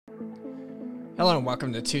Hello and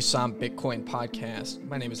welcome to Tucson Bitcoin Podcast.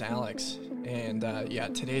 My name is Alex, and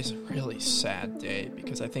today's a really sad day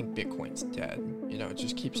because I think Bitcoin's dead. You know, it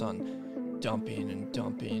just keeps on dumping and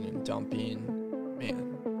dumping and dumping.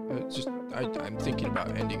 Man, I'm thinking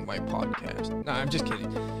about ending my podcast. No, I'm just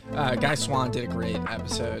kidding. Guy Swan did a great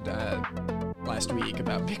episode last week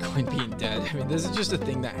about Bitcoin being dead. I mean, this is just a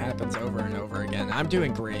thing that happens over and over again. I'm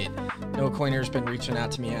doing great. No Coiner's been reaching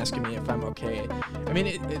out to me asking me if I'm okay. I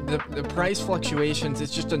mean, the price fluctuations,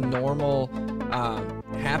 it's just a normal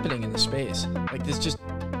happening in the space. Like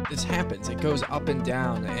this happens. It goes up and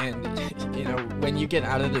down. And, you know, when you get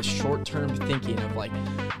out of this short-term thinking of like,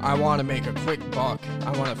 I want to make a quick buck,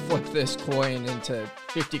 I want to flip this coin into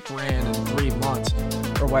 50 grand in 3 months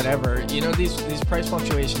or whatever, you know, these price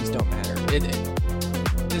fluctuations don't matter.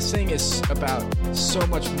 This thing is about so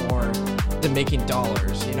much more than making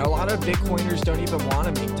dollars. You know, a lot of Bitcoiners don't even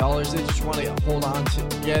want to make dollars. They just want to hold on to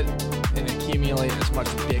get and accumulate as much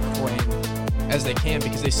Bitcoin as they can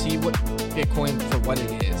because they see what Bitcoin for what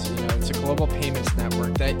it is. You know, it's a global payments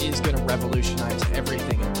network that is going to revolutionize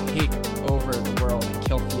everything and take over the world and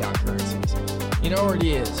kill fiat currencies. You know, it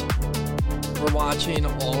already is. We're watching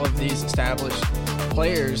all of these established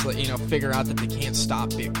players, you know, figure out that they can't stop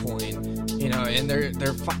Bitcoin. You know, and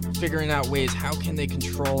they're figuring out ways how can they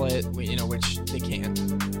control it, you know, which they can't.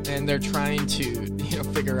 And they're trying to, you know,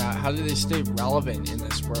 figure out how do they stay relevant in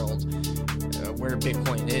this world where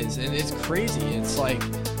Bitcoin is. And it's crazy. It's like,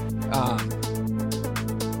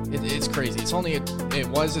 it's crazy. It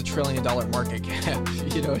was $1 trillion market cap.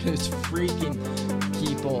 You know, it's freaking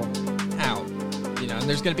people out. You know, and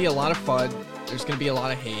there's going to be a lot of FUD. There's going to be a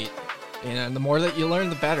lot of hate. You know, and the more that you learn,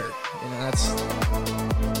 the better. You know, that's...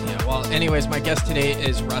 Well, anyways, my guest today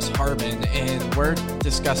is Russ Harbin, and we're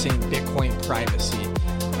discussing Bitcoin privacy.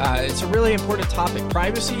 It's a really important topic.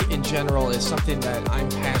 Privacy in general is something that I'm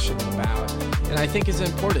passionate about, and I think is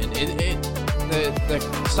important. The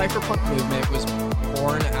cypherpunk movement was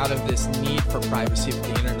born out of this need for privacy of the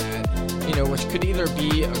internet, you know, which could either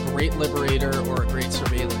be a great liberator or a great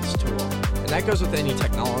surveillance tool. And that goes with any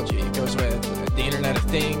technology. It goes with the Internet of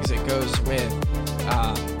Things. It goes with,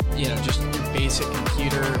 you know, just your basic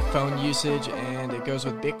computer, phone usage, and it goes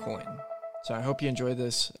with Bitcoin. So I hope you enjoy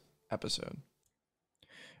this episode.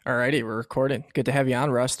 Alrighty, we're recording. Good to have you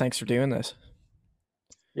on, Russ. Thanks for doing this.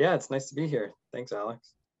 Yeah, it's nice to be here. Thanks,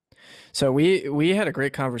 Alex. So we had a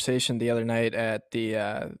great conversation the other night at the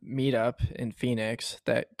meetup in Phoenix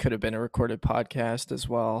that could have been a recorded podcast as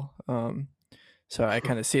well. So I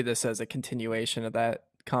kind of see this as a continuation of that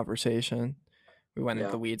conversation. We went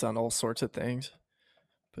into the weeds on all sorts of things.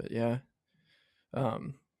 But yeah.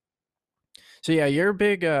 So yeah, you're a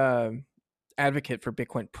big advocate for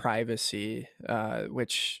Bitcoin privacy,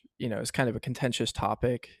 which, you know, is kind of a contentious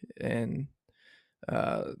topic in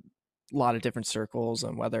a lot of different circles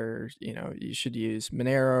on whether, you know, you should use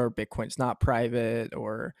Monero or Bitcoin's not private,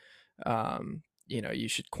 or you know, you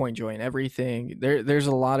should coin join everything. There's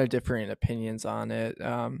a lot of different opinions on it.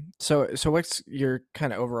 So what's your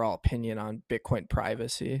kind of overall opinion on Bitcoin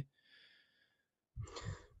privacy?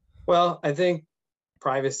 Well, I think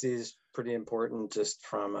privacy is pretty important just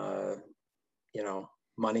from a, you know,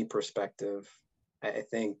 money perspective. I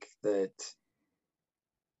think that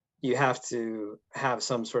you have to have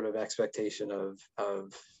some sort of expectation of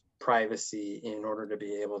privacy in order to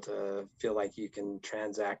be able to feel like you can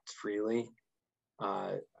transact freely,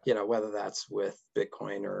 you know, whether that's with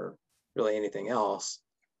Bitcoin or really anything else.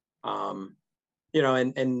 You know,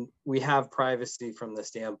 and we have privacy from the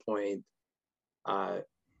standpoint,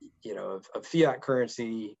 you know, of fiat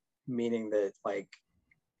currency, meaning that, like,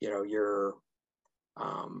 you know, your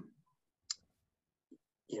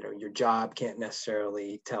job can't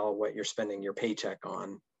necessarily tell what you're spending your paycheck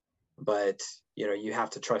on, but, you know, you have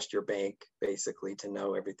to trust your bank basically to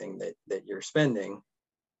know everything that you're spending.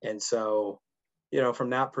 And so, you know, from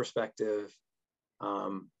that perspective,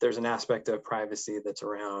 there's an aspect of privacy that's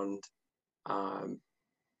around,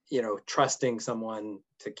 you know, trusting someone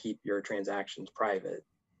to keep your transactions private.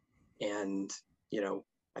 And, you know,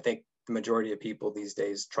 I think the majority of people these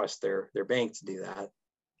days trust their bank to do that.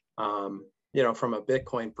 You know, from a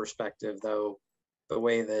Bitcoin perspective, though, the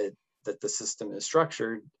way that the system is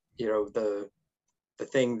structured, you know, the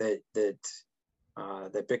thing that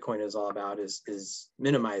Bitcoin is all about is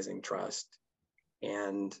minimizing trust.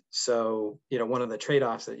 And so, you know, one of the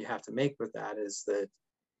trade-offs that you have to make with that is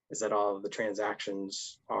that all of the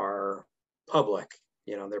transactions are public.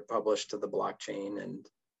 You know, they're published to the blockchain,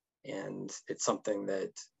 and it's something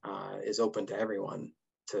that is open to everyone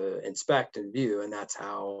to inspect and view. And that's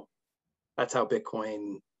how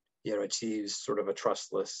Bitcoin, you know, achieves sort of a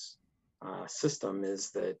trustless system,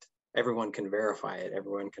 is that everyone can verify it.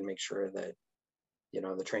 Everyone can make sure that,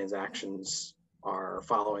 the transactions are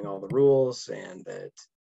following all the rules, and that,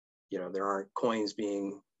 there aren't coins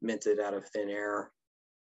being minted out of thin air,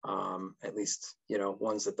 at least,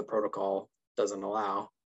 ones that the protocol doesn't allow.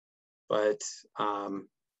 But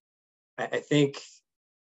I think,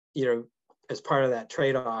 as part of that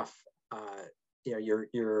trade-off,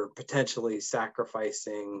 you're potentially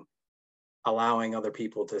sacrificing allowing other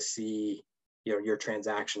people to see, your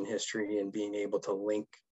transaction history and being able to link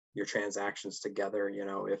your transactions together.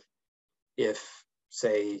 If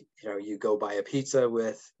say, you go buy a pizza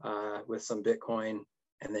with some Bitcoin,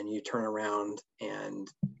 and then you turn around and,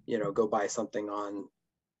 go buy something on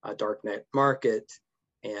a darknet market,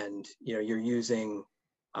 and, you're using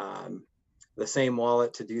the same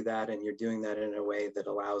wallet to do that, and you're doing that in a way that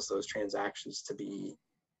allows those transactions to be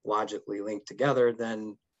logically linked together,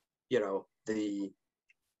 then, the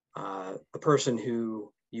person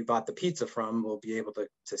who you bought the pizza from will be able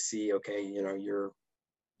to see, okay, you're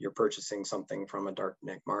purchasing something from a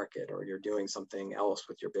darknet market, or you're doing something else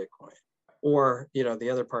with your Bitcoin. Or, the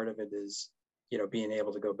other part of it is, being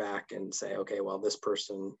able to go back and say, okay, well, this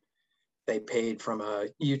person, they paid from a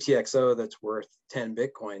UTXO that's worth 10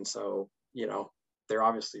 Bitcoin. So, they're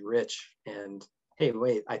obviously rich. And hey,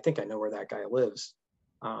 wait, I think I know where that guy lives.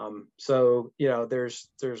 So,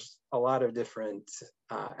 there's a lot of different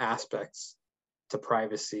aspects to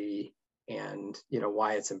privacy, and,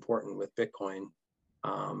 why it's important with Bitcoin,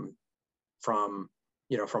 from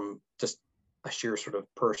just a sheer sort of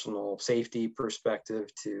personal safety perspective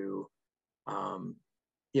to,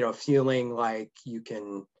 feeling like you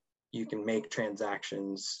can make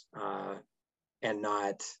transactions, and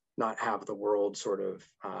not have the world sort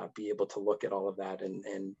of be able to look at all of that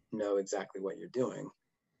and know exactly what you're doing.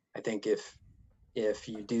 I think if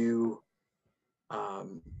you do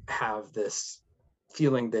have this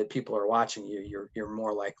feeling that people are watching you, you're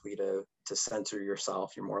more likely to censor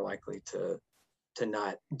yourself. You're more likely to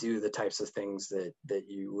not do the types of things that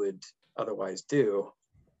you would otherwise do.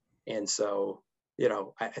 And so,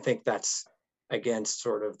 I think that's against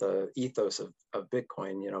sort of the ethos of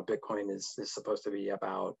Bitcoin. Bitcoin is supposed to be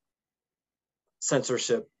about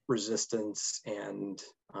censorship resistance, and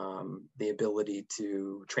the ability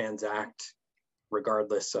to transact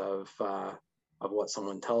regardless of what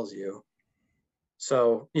someone tells you.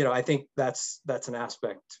 So, I think that's an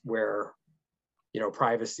aspect where,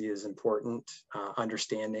 privacy is important.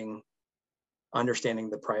 Understanding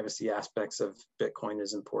the privacy aspects of Bitcoin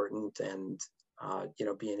is important, and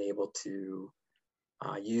being able to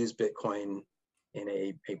use Bitcoin in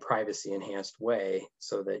a privacy enhanced way,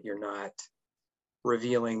 so that you're not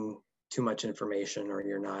revealing too much information, or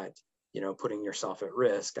you're not, putting yourself at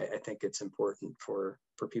risk. I think it's important for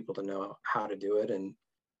people to know how to do it, and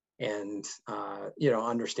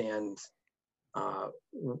understand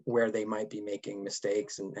where they might be making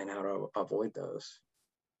mistakes, and how to avoid those.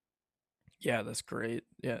 Yeah, that's great.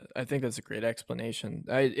 Yeah, I think that's a great explanation.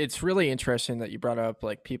 It's really interesting that you brought up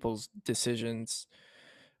like people's decisions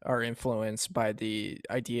are influenced by the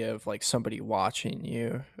idea of like somebody watching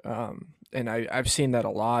you. And I've seen that a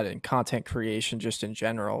lot in content creation, just in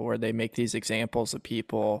general, where they make these examples of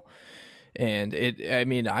people. And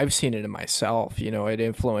I've seen it in myself. It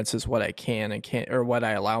influences what I can and can't, or what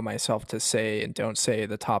I allow myself to say and don't say,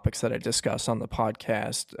 the topics that I discuss on the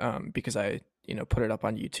podcast, because I, put it up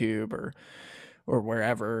on YouTube or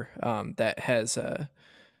wherever, that has a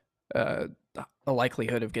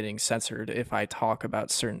likelihood of getting censored if I talk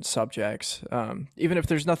about certain subjects, even if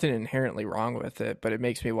there's nothing inherently wrong with it, but it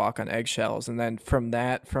makes me walk on eggshells. And then from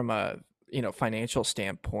a financial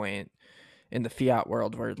standpoint, in the fiat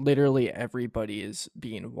world, where literally everybody is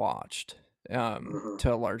being watched, to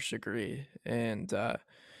a large degree, and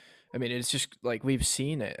it's just like we've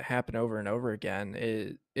seen it happen over and over again.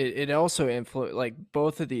 It also influence, like,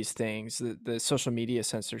 both of these things, the social media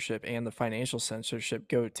censorship and the financial censorship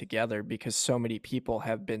go together, because so many people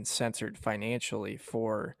have been censored financially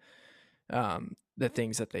for the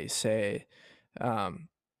things that they say.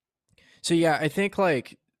 So yeah, I think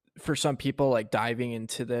like for some people, like diving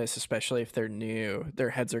into this, especially if they're new, their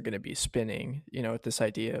heads are going to be spinning, with this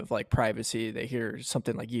idea of like privacy. They hear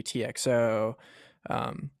something like UTXO.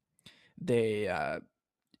 They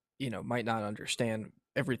might not understand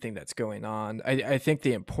everything that's going on. I think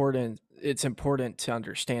it's important to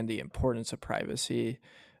understand the importance of privacy,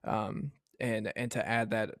 and to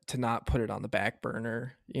add that, to not put it on the back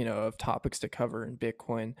burner, of topics to cover in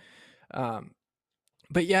Bitcoin.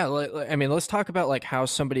 But yeah, let's talk about like how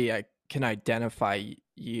somebody can identify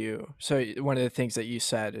you. So one of the things that you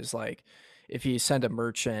said is like, if you send a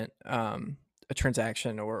merchant a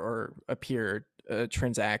transaction, or a peer a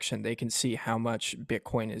transaction, they can see how much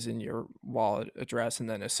Bitcoin is in your wallet address and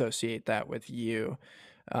then associate that with you.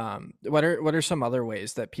 What are some other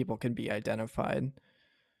ways that people can be identified?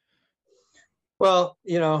 Well,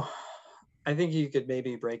 I think you could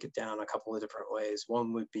maybe break it down a couple of different ways.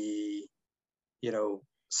 One would be,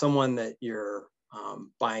 someone that you're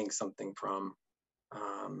buying something from,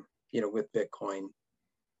 with Bitcoin.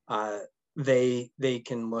 They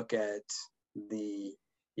can look at the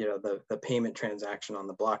the payment transaction on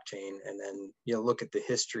the blockchain, and then look at the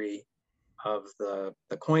history of the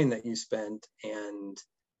coin that you spent, and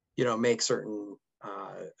make certain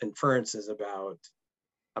inferences about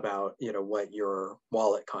what your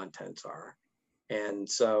wallet contents are. And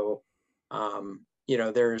so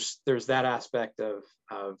there's that aspect of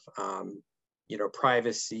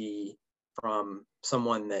privacy from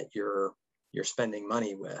someone that you're spending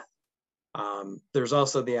money with. There's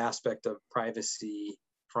also the aspect of privacy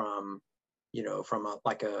from from a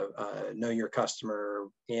know your customer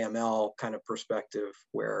AML kind of perspective,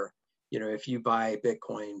 where if you buy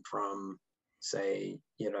Bitcoin from, say,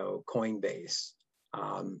 Coinbase,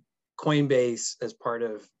 Coinbase, as part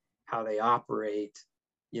of how they operate,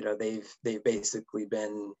 they've basically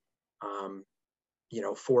been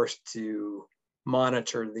forced to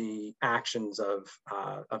monitor the actions of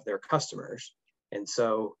their customers. And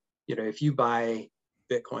so if you buy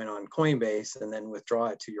Bitcoin on Coinbase and then withdraw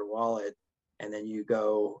it to your wallet, and then you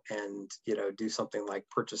go and do something like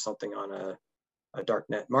purchase something on a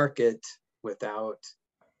darknet market without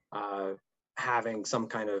having some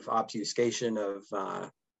kind of obfuscation of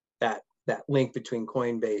that link between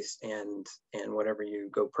Coinbase and whatever you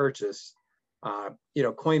go purchase,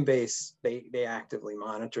 Coinbase, they actively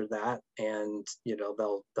monitor that, and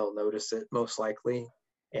they'll notice it most likely,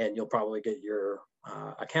 and you'll probably get your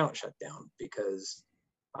account shut down, because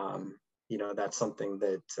that's something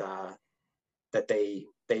that they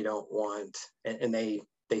don't want, and they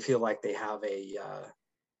feel like they have a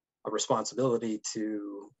responsibility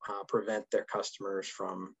to prevent their customers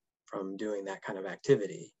from doing that kind of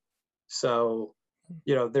activity. So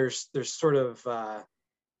there's sort of the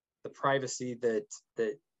privacy that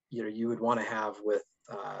you would want to have with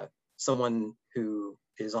someone who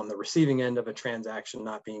is on the receiving end of a transaction,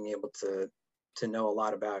 not being able to know a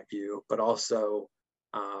lot about you, but also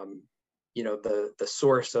the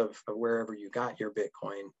source of wherever you got your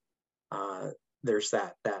Bitcoin. There's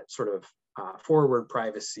that sort of forward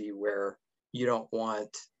privacy, where you don't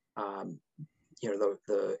want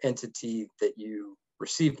the entity that you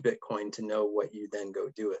received Bitcoin to know what you then go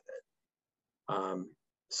do with it.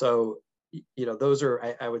 So those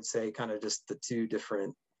are, I would say, kind of just the two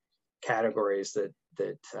different categories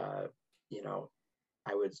that I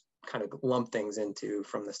would kind of lump things into,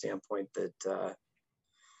 from the standpoint that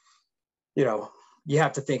you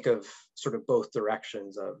have to think of sort of both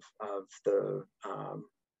directions of the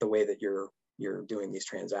way that you're doing these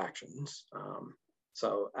transactions.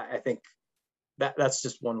 So I think that's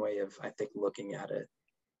just one way of, I think, looking at it.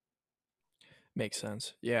 Makes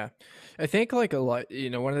sense. Yeah. I think like a lot,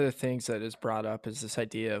 one of the things that is brought up is this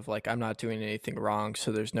idea of like, I'm not doing anything wrong,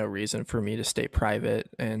 so there's no reason for me to stay private.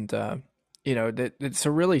 And, that it's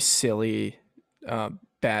a really silly,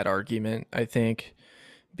 bad argument, I think,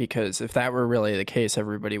 because if that were really the case,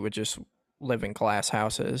 everybody would just live in glass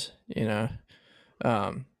houses, Yeah.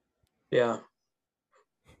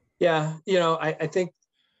 Yeah. I think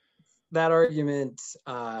that argument,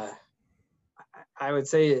 I would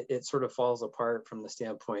say it sort of falls apart from the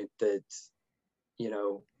standpoint that,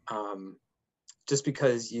 just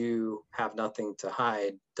because you have nothing to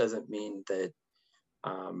hide doesn't mean that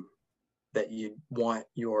that you want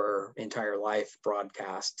your entire life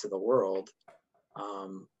broadcast to the world.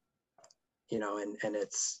 And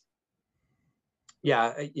it's,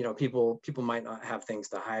 yeah, people might not have things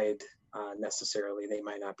to hide necessarily. They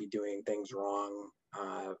might not be doing things wrong,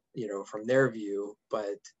 from their view,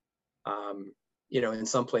 but in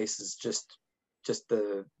some places, just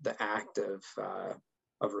the act of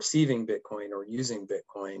receiving Bitcoin or using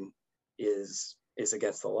Bitcoin is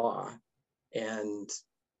against the law. And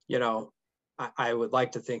I would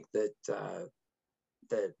like to think that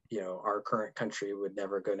our current country would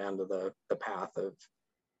never go down to the path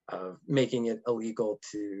of making it illegal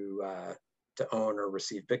to own or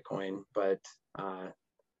receive Bitcoin. But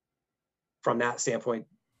from that standpoint,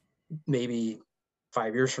 maybe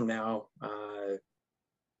 5 years from now,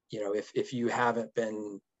 if you haven't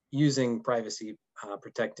been using privacy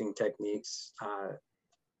protecting techniques,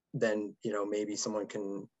 then maybe someone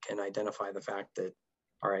can identify the fact that,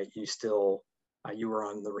 all right, you were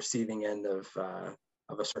on the receiving end of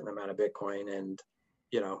a certain amount of Bitcoin, and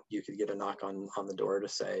you could get a knock on the door to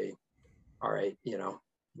say, all right,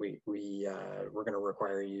 we're going to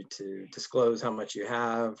require you to disclose how much you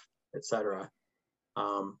have, etc.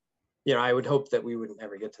 I would hope that we wouldn't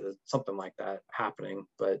ever get to something like that happening,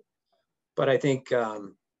 but I think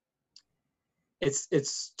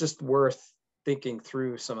it's just worth thinking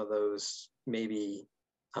through some of those maybe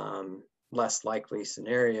less likely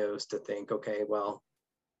scenarios to think, okay, well,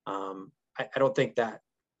 I don't think that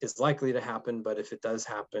is likely to happen, but if it does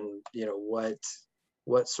happen,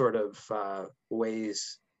 what sort of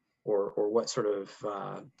ways or what sort of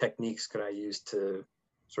techniques could I use to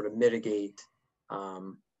sort of mitigate,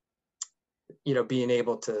 being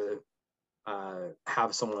able to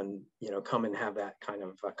have someone, come and have that kind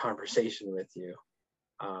of a conversation with you.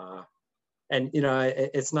 And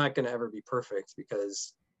it's not going to ever be perfect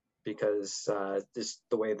because just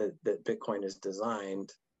the way that Bitcoin is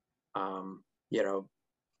designed,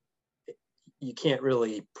 you can't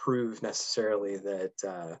really prove necessarily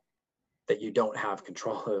that you don't have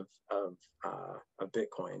control of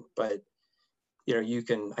Bitcoin, but you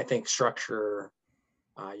can, I think, structure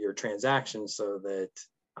your transactions so that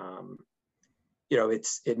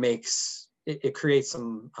it creates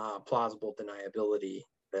some plausible deniability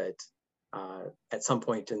that at some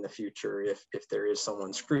point in the future, if there is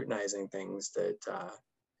someone scrutinizing things, that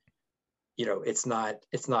it's not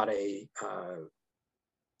a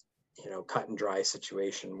cut and dry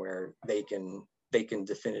situation where they can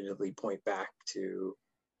definitively point back to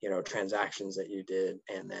transactions that you did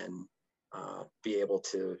and then be able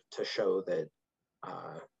to show that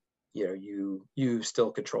you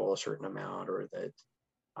still control a certain amount, or that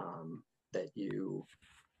that you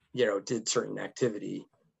did certain activity.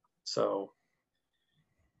 So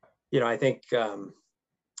I think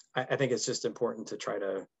I think it's just important to try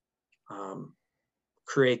to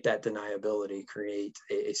create that deniability, create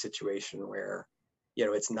a situation where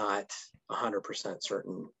it's not 100%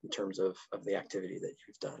 certain in terms of the activity that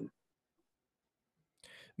you've done.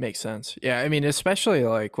 Makes sense. Yeah, I mean, especially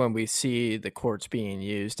like when we see the courts being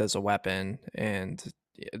used as a weapon and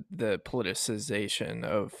the politicization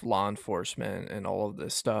of law enforcement and all of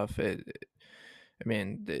this stuff.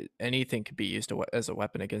 Anything could be used as a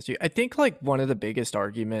weapon against you. I think like one of the biggest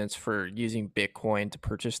arguments for using Bitcoin to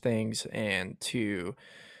purchase things and to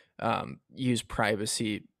use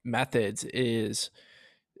privacy methods is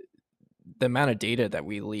the amount of data that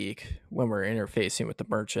we leak when we're interfacing with the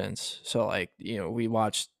merchants. So like, we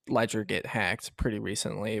watched Ledger get hacked pretty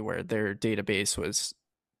recently where their database was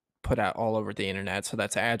put out all over the internet. So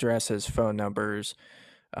that's addresses, phone numbers,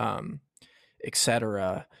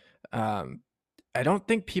 etc. I don't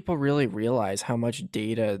think people really realize how much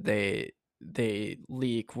data they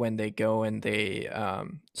leak when they go and they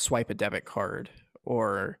swipe a debit card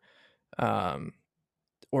or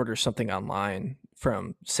order something online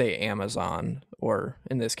from, say, Amazon, or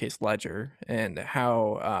in this case Ledger, and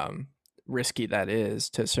how risky that is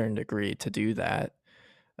to a certain degree to do that.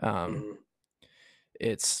 Mm-hmm.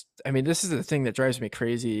 This is the thing that drives me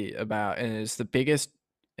crazy about, and is the biggest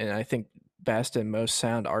and I think best and most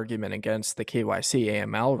sound argument against the KYC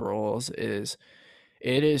AML rules is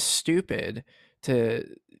it is stupid to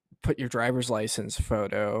put your driver's license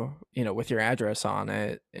photo, with your address on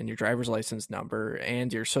it and your driver's license number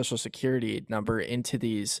and your social security number into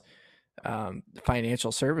these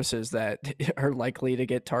financial services that are likely to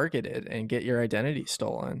get targeted and get your identity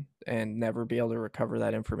stolen and never be able to recover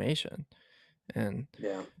that information. And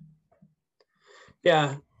no,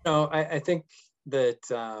 I think that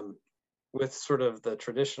with sort of the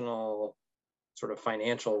traditional sort of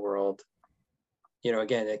financial world,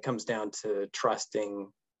 again, it comes down to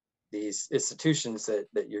trusting these institutions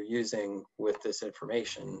that you're using with this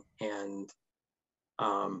information. And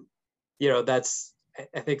that's,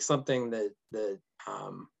 I think, something that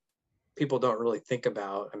people don't really think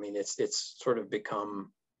about. I mean, it's sort of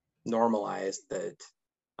become normalized that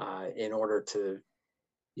in order to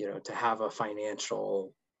have a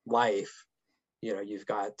financial life, you've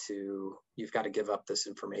got to give up this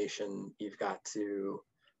information. You've got to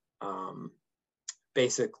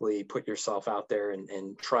basically put yourself out there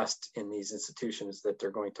and trust in these institutions that they're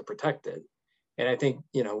going to protect it. And I think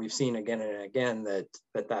we've seen again and again that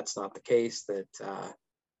that's not the case. That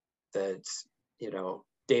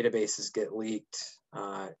databases get leaked.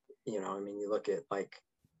 You look at like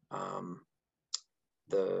I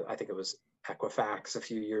think it was Equifax a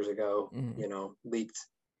few years ago. mm-hmm. Leaked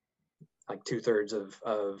like 2/3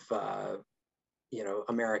 of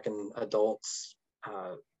American adults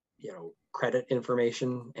credit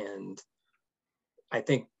information. And I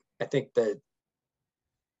think that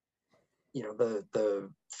the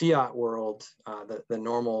fiat world, the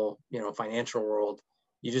normal financial world,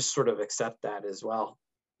 you just sort of accept that as well.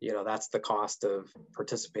 that's the cost of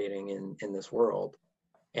participating in this world.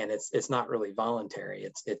 And it's not really voluntary.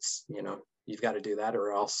 It's you've got to do that,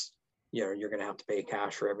 or else you're going to have to pay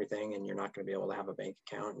cash for everything, and you're not going to be able to have a bank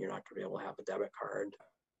account, and you're not going to be able to have a debit card.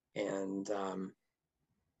 And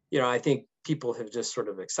I think people have just sort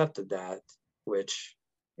of accepted that, which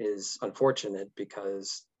is unfortunate,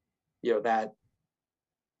 because that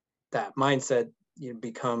mindset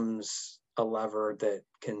becomes a lever that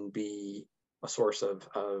can be a source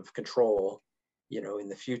of control in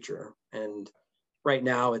the future. And right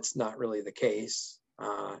now it's not really the case.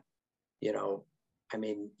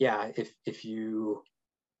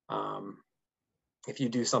 If you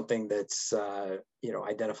do something that's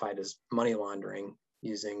identified as money laundering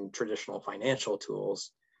using traditional financial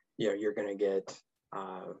tools, you're going to get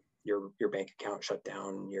your bank account shut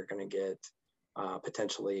down. You're going to get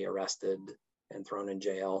potentially arrested and thrown in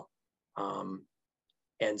jail.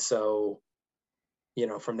 And so,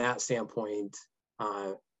 from that standpoint,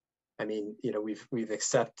 we've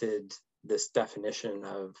accepted this definition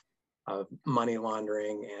of money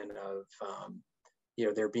laundering, and of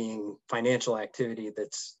there being financial activity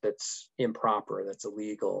that's improper, that's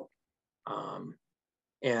illegal.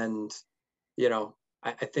 And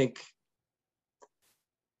I think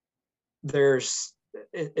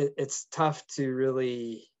it's tough to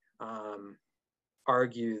really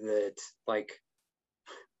argue that, like,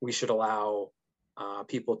 we should allow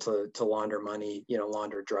people to launder money,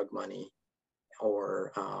 launder drug money,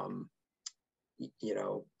 or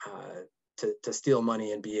to steal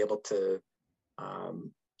money and be able to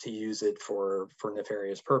use it for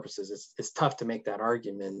nefarious purposes. It's tough to make that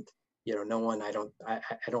argument. I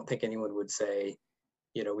don't think anyone would say,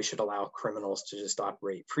 we should allow criminals to just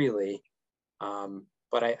operate freely.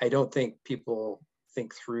 But I don't think people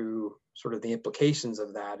think through sort of the implications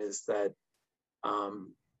of that, is that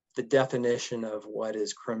the definition of what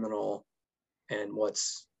is criminal and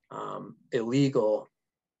what's illegal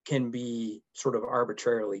can be sort of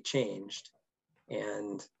arbitrarily changed.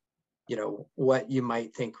 And what you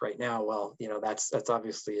might think right now, well, that's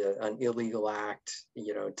obviously an illegal act,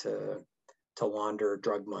 to launder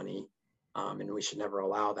drug money, and we should never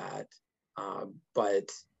allow that.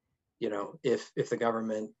 But if the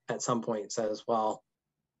government at some point says, well,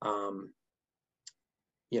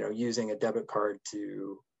 using a debit card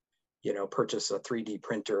to purchase a 3D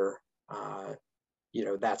printer,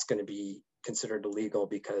 that's going to be considered illegal,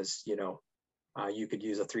 because you could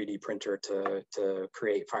use a 3D printer to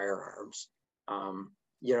create firearms. I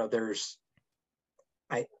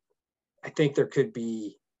think there could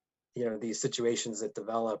be these situations that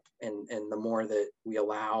develop, and the more that we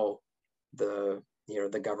allow the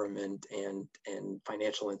government and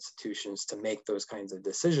financial institutions to make those kinds of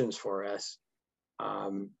decisions for us,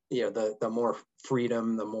 the more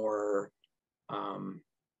freedom, the more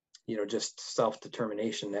just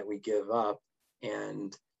self-determination that we give up.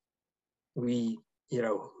 And we,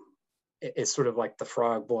 it's sort of like the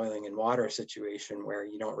frog boiling in water situation, where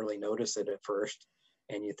you don't really notice it at first,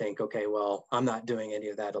 and you think, okay, well, I'm not doing any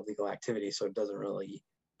of that illegal activity, so it doesn't really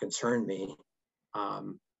concern me.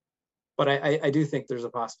 But I do think there's a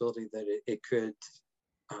possibility that it could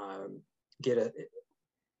get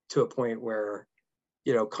to a point where,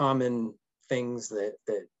 common things that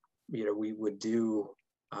we would do,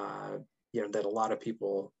 that a lot of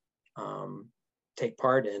people take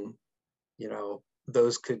part in,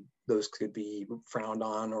 those could be frowned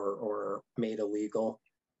on or made illegal.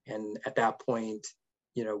 And at that point,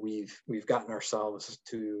 we've gotten ourselves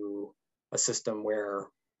to a system where,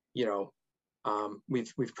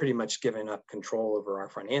 we've pretty much given up control over our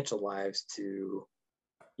financial lives to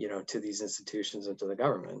these institutions and to the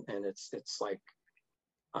government. And it's like,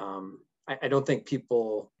 I don't think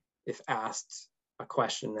people, if asked a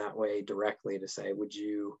question that way directly, to say, would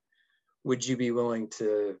you be willing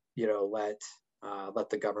to, let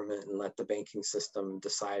the government and let the banking system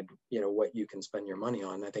decide, what you can spend your money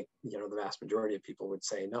on? I think, the vast majority of people would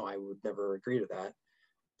say, no, I would never agree to that.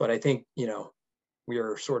 But I think, we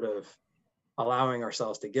are sort of allowing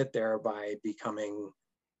ourselves to get there by becoming,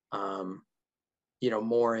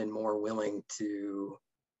 more and more willing to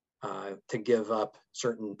give up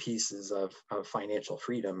certain pieces of financial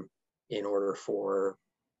freedom in order for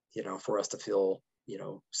us to feel,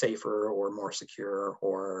 safer or more secure,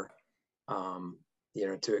 or,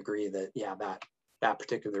 to agree that, yeah, that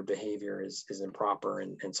particular behavior is improper.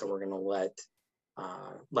 And so we're going to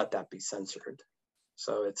let that be censored.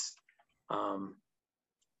 So it's,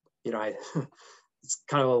 it's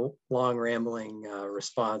kind of a long rambling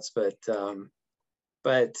response, but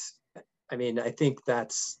I mean, I think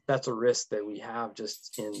that's a risk that we have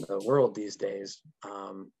just in the world these days,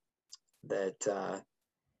 that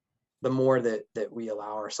the more that we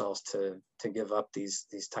allow ourselves to give up these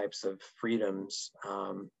types of freedoms,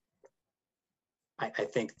 I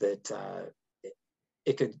think that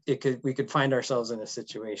we could find ourselves in a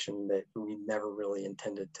situation that we never really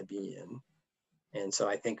intended to be in. And so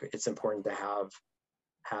I think it's important to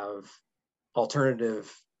have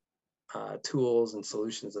alternative tools and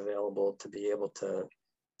solutions available to be able to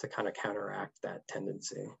kind of counteract that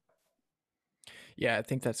tendency. Yeah, I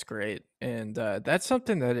think that's great. And that's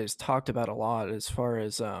something that is talked about a lot as far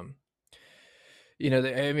as, I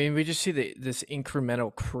mean, we just see this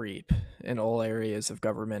incremental creep in all areas of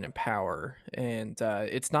government and power. And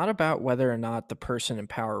it's not about whether or not the person in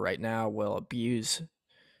power right now will abuse,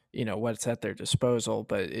 what's at their disposal,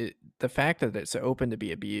 but the fact that it's open to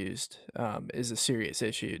be abused is a serious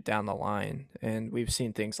issue down the line. And we've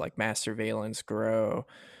seen things like mass surveillance grow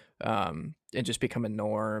and just become a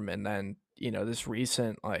norm. And then, this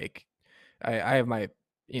recent, like, I have my,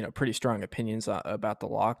 pretty strong opinions about the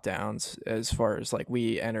lockdowns as far as like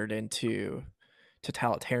we entered into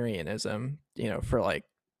totalitarianism, for like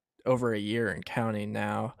over a year and counting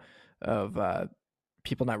now of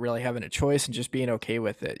people not really having a choice and just being okay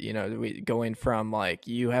with it. We going from like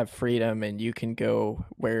you have freedom and you can go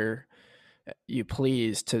where you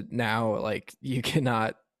please to now like you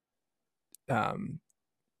cannot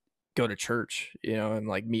go to church, and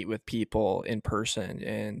like meet with people in person,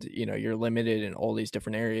 and you're limited in all these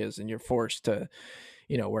different areas, and you're forced to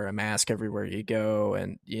wear a mask everywhere you go,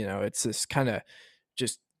 and it's this kind of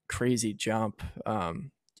just crazy jump.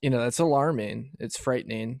 That's alarming. It's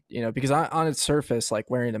frightening, because on its surface, like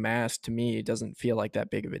wearing a mask to me doesn't feel like that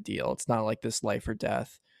big of a deal. It's not like this life or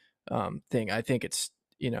death thing. I think it's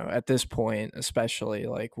at this point, especially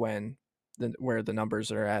like when where the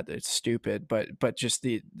numbers are at, it's stupid. But just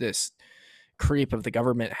this creep of the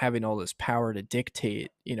government having all this power to dictate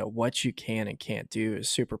what you can and can't do is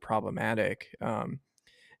super problematic. And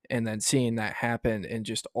then seeing that happen in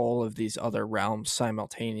just all of these other realms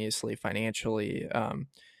simultaneously financially, I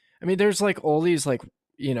mean, there's like all these like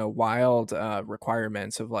wild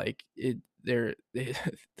requirements of like the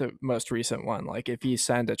most recent one, like if you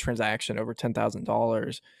send a transaction over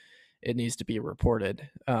 $10,000, it needs to be reported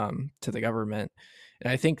to the government.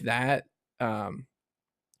 And I think that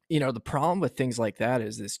the problem with things like that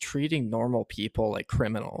is treating normal people like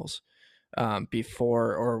criminals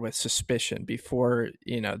before, or with suspicion before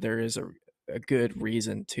there is a good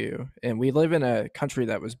reason to. And we live in a country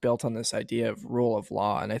that was built on this idea of rule of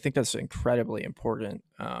law, and I think that's incredibly important.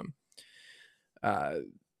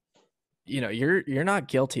 You're not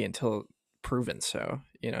guilty until proven so,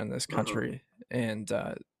 in this country. And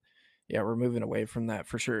yeah, we're moving away from that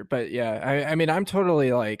for sure. But yeah, I mean, I'm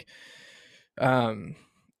totally like, when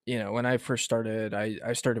I first started,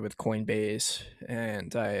 I started with Coinbase,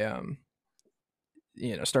 and I,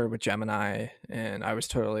 started with Gemini, and I was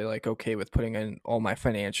totally like okay with putting in all my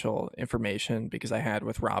financial information because I had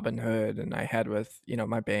with Robinhood and I had with,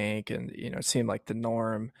 my bank, and, it seemed like the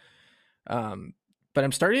norm. But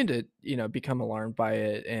I'm starting to, become alarmed by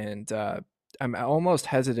it. And, I'm almost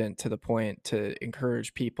hesitant to the point to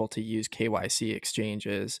encourage people to use KYC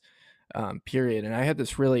exchanges, period. And I had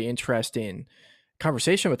this really interesting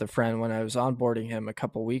conversation with a friend when I was onboarding him a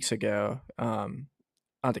couple weeks ago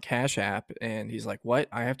onto Cash App, and he's like, "What?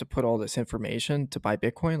 I have to put all this information to buy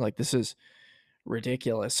Bitcoin? Like, this is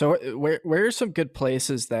ridiculous." So, where are some good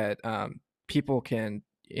places that people can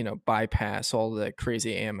bypass all the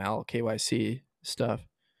crazy AML KYC stuff?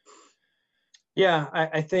 Yeah,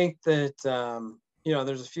 I think that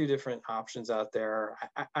there's a few different options out there.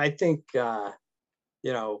 I think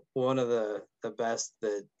one of the best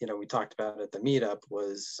that we talked about at the meetup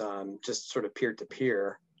was just sort of peer to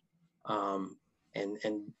peer, and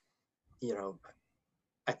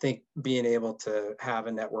I think being able to have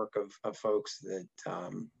a network of folks that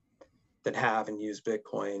have and use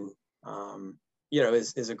Bitcoin,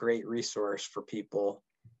 is a great resource for people.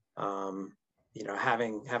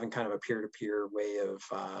 Having kind of a peer-to-peer way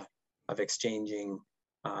of exchanging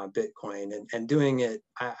Bitcoin, and doing it,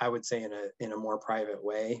 I would say in a more private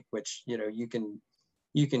way, which you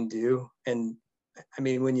can do. And I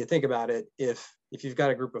mean, when you think about it, if you've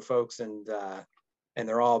got a group of folks and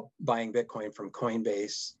they're all buying Bitcoin from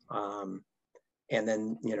Coinbase, and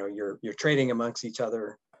then you're trading amongst each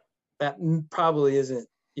other, that probably isn't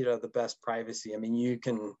the best privacy. I mean, you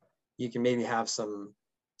can maybe have some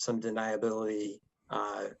deniability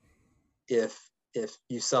if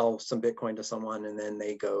you sell some Bitcoin to someone and then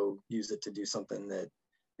they go use it to do something that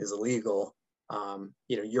is illegal.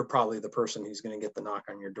 You're probably the person who's going to get the knock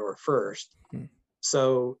on your door first.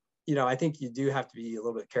 So I think you do have to be a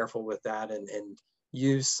little bit careful with that, and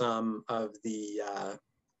use some of the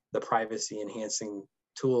the privacy enhancing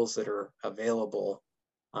tools that are available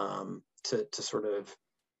to sort of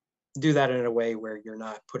do that in a way where you're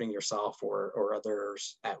not putting yourself or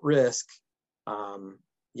others at risk.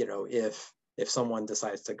 If someone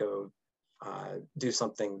decides to go do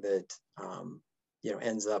something that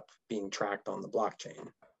ends up being tracked on the blockchain.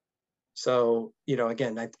 So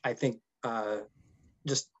again, I think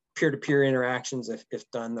just peer-to-peer interactions,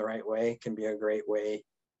 if done the right way, can be a great way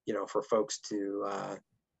for folks to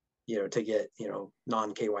to get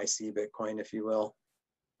non-KYC Bitcoin, if you will.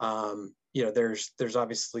 There's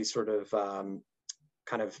obviously sort of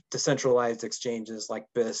kind of decentralized exchanges like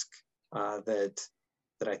Bisq that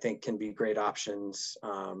I think can be great options.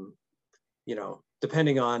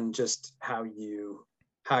 Depending on just how you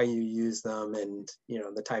use them and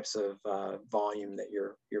the types of volume that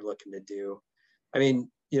you're looking to do. I mean,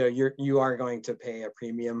 you are going to pay a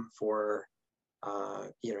premium for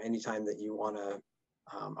anytime that you want to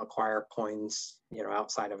acquire coins,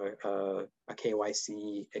 outside of a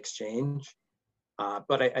KYC exchange.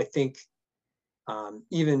 But I think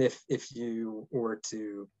even if you were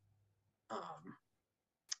to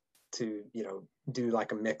do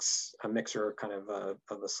like a mixer kind of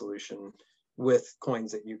a solution with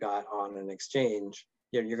coins that you got on an exchange,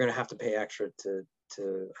 you're going to have to pay extra to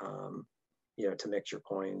mix your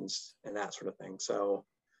coins and that sort of thing. So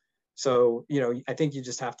I think you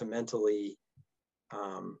just have to mentally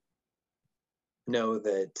know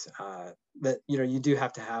that you do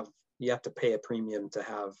have to pay a premium to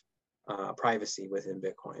have privacy within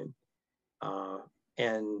Bitcoin,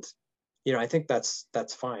 and I think that's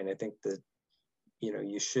fine. I think that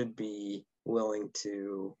you should be willing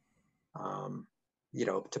to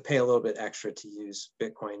to pay a little bit extra to use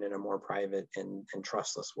Bitcoin in a more private and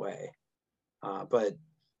trustless way. But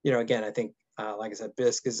again, I think like I said,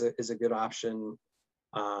 Bisq is a good option.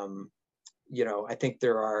 I think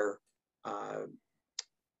there are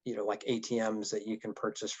like ATMs that you can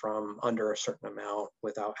purchase from under a certain amount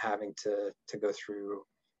without having to go through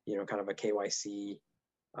kind of a KYC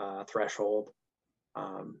threshold.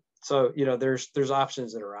 So there's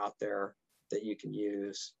options that are out there that you can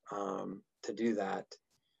use to do that.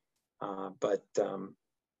 But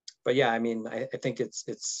yeah, I mean, I think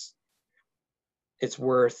it's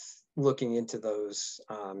worth looking into those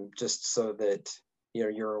just so that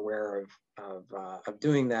you're aware of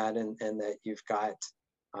doing that, and that you've got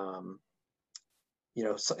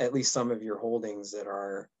so at least some of your holdings that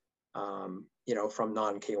are from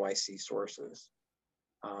non-KYC sources.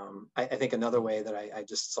 I think another way that I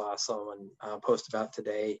just saw someone post about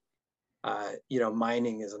today,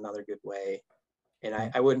 mining is another good way, and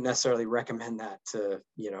I wouldn't necessarily recommend that to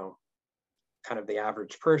kind of the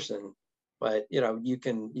average person, but you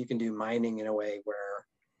can do mining in a way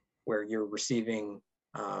where you're receiving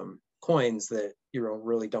coins that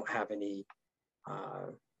really don't have any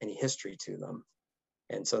history to them.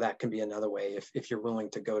 And so that can be another way if you're willing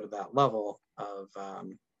to go to that level of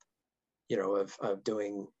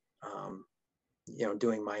doing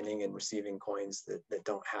doing mining and receiving coins that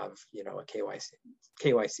don't have a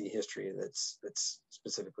KYC history that's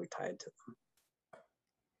specifically tied to them.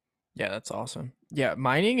 Yeah, that's awesome. Yeah,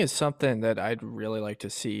 mining is something that I'd really like to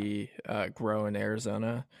see grow in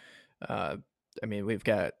Arizona. I mean, we've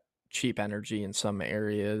got cheap energy in some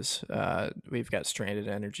areas. We've got stranded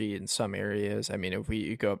energy in some areas. I mean, if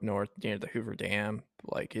you go up north near the Hoover Dam,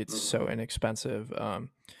 like it's so inexpensive.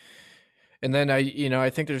 And then I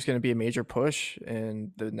think there's going to be a major push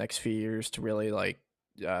in the next few years to really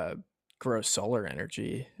grow solar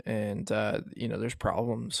energy. And, there's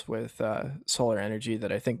problems with solar energy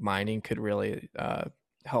that I think mining could really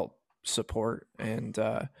help support. And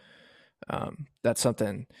that's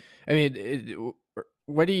something, I mean,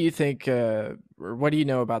 what do you think, or what do you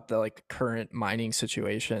know about the current mining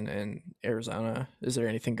situation in Arizona? Is there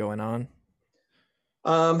anything going on?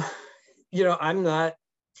 I'm not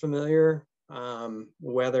familiar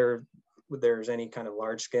whether there's any kind of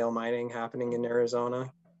large scale mining happening in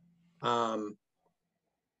Arizona. I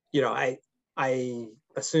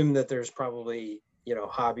assume that there's probably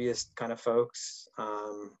hobbyist kind of folks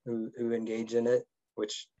who engage in it,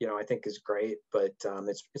 which I think is great, but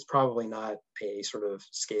it's probably not a sort of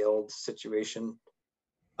scaled situation.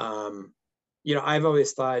 I've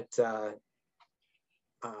always thought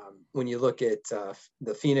when you look at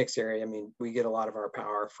the Phoenix area, I mean, we get a lot of our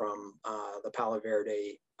power from the Palo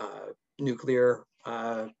Verde nuclear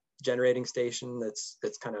generating station that's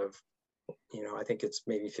kind of, I think it's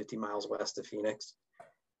maybe 50 miles west of Phoenix.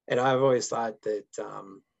 And I've always thought that,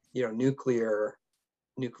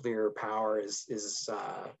 nuclear power is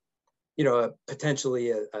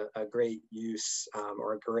potentially a great use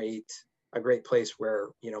or a great a great place where,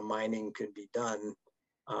 mining could be done,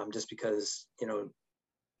 just because,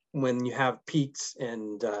 when you have peaks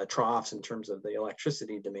and troughs in terms of the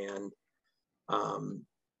electricity demand,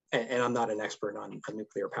 and I'm not an expert on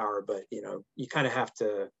nuclear power, but you kind of have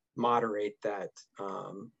to moderate that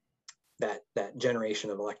that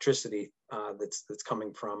generation of electricity that's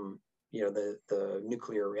coming from the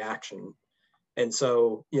nuclear reaction. And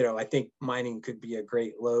so I think mining could be a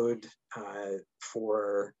great load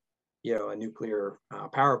for a nuclear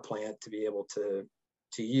power plant to be able to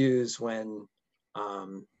use when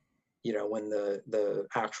when the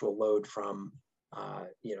actual load from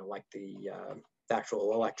like the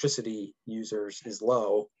actual electricity users is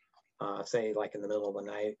low, say like in the middle of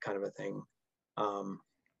the night kind of a thing.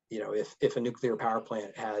 If a nuclear power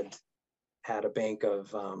plant had a bank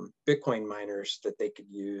of Bitcoin miners that they could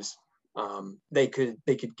use, they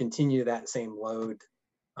could continue that same load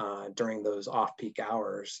during those off-peak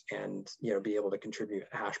hours, and be able to contribute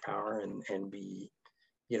hash power and be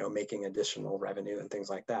making additional revenue and things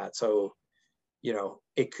like that. So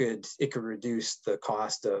it could reduce the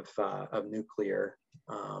cost of nuclear,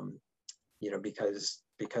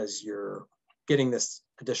 because you're getting this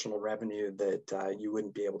additional revenue that you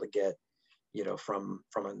wouldn't be able to get from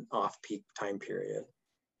an off-peak time period.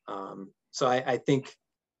 So I think,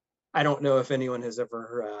 I don't know if anyone has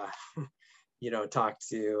ever talked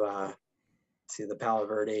to the Palo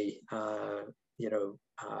Verde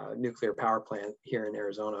nuclear power plant here in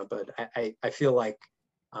Arizona, but I feel like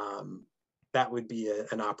that would be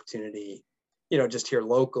an opportunity, just here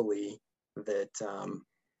locally, that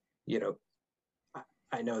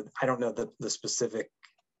I don't know the specific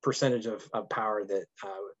percentage of power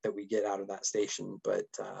that we get out of that station, but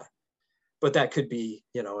that could be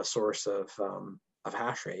a source of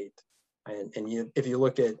hash rate. And if you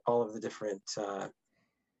look at all of the different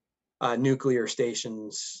nuclear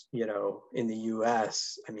stations in the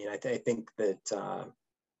US, I mean, I think that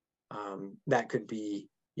that could be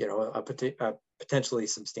a potentially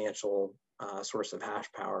substantial source of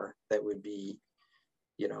hash power that would be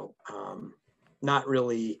not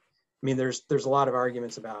really, I mean, there's a lot of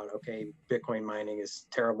arguments about, okay, Bitcoin mining is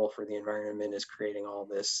terrible for the environment, is creating all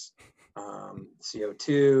this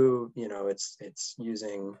CO2, it's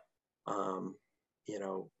using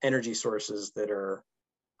energy sources that are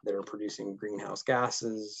producing greenhouse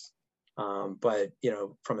gases, but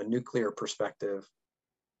from a nuclear perspective,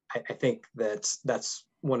 I think that's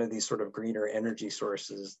one of these sort of greener energy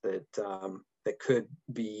sources that could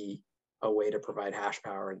be a way to provide hash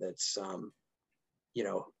power that's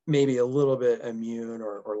maybe a little bit immune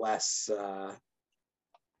or less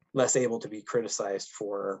able to be criticized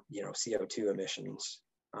for CO2 emissions.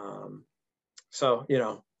 So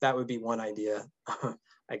that would be one idea.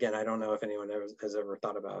 Again, I don't know if anyone has ever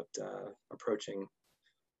thought about approaching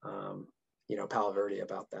Palo Verde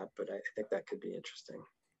about that, but I think that could be interesting.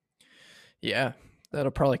 Yeah,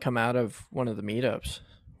 that'll probably come out of one of the meetups.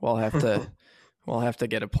 We'll have to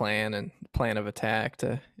get a plan of attack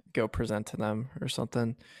to go present to them or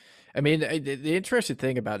something. I mean, the interesting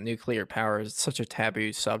thing about nuclear power is it's such a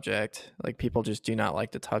taboo subject. Like, people just do not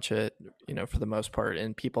like to touch it, for the most part.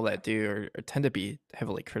 And people that do tend to be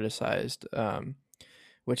heavily criticized,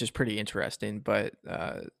 which is pretty interesting. But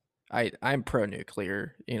I'm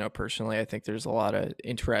pro-nuclear, personally. I think there's a lot of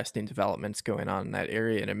interesting developments going on in that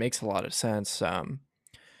area, and it makes a lot of sense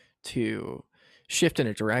to shift in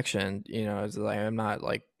a direction, as I'm not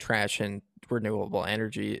like trashing renewable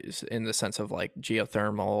energy in the sense of like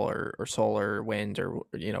geothermal or solar, wind, or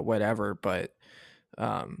whatever, but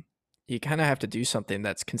you kind of have to do something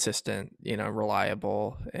that's consistent,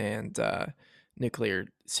 reliable, and nuclear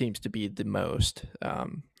seems to be the most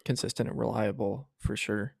consistent and reliable for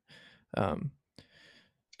sure. But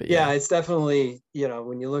yeah, it's definitely,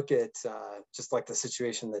 when you look at just like the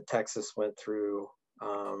situation that Texas went through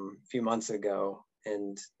a few months ago,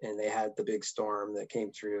 and they had the big storm that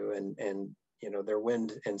came through, and their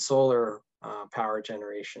wind and solar power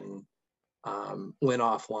generation went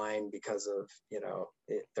offline because of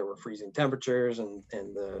there were freezing temperatures, and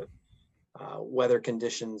the weather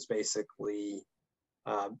conditions basically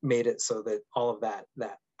made it so that all of that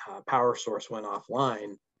power source went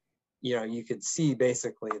offline. You could see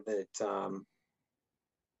basically that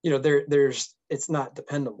there's it's not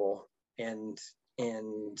dependable, and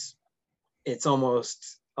it's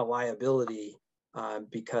almost a liability,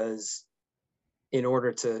 because in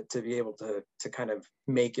order to be able to kind of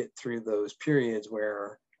make it through those periods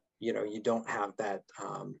where you don't have that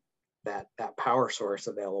power source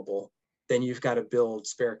available, then you've got to build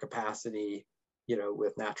spare capacity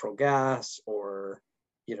with natural gas or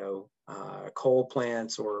coal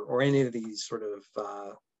plants or any of these sort of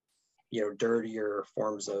dirtier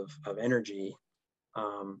forms of energy.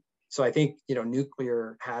 So I think,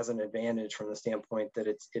 nuclear has an advantage from the standpoint that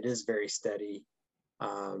it is very steady.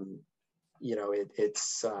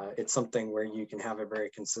 It's something where you can have a very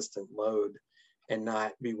consistent load and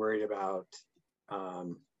not be worried about,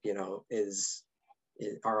 are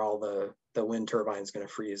all the wind turbines going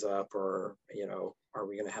to freeze up, or, are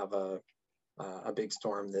we going to have a big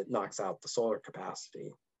storm that knocks out the solar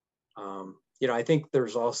capacity? I think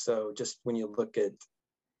there's also, just when you look at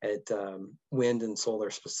wind and solar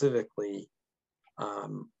specifically,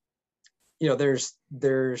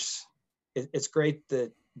 it's great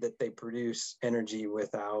that they produce energy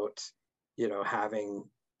without, having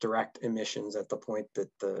direct emissions at the point that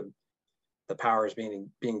the power is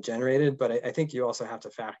being generated. But I think you also have to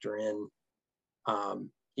factor in,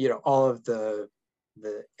 all of the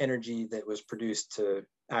energy that was produced to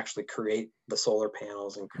actually create the solar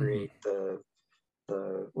panels and create the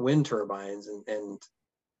wind turbines, and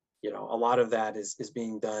a lot of that is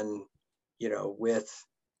being done, with,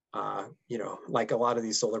 like a lot of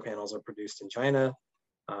these solar panels are produced in China.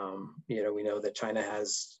 We know that China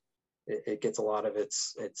it gets a lot of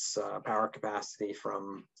its power capacity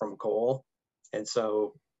from coal. And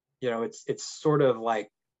so, it's sort of like,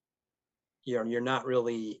 you're not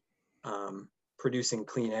really producing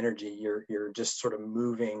clean energy. You're just sort of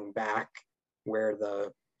moving back where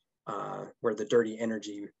the dirty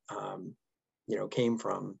energy, came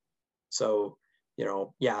from. So,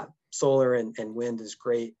 solar and wind is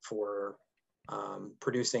great for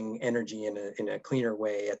producing energy in a cleaner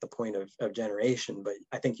way at the point of generation. But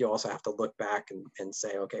I think you also have to look back and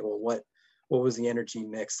say, okay, well, what was the energy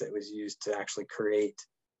mix that was used to actually create,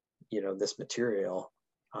 this material?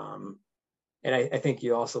 And I think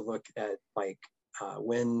you also look at like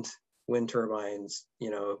wind turbines.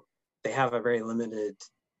 They have a very limited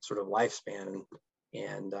sort of lifespan,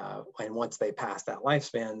 and once they pass that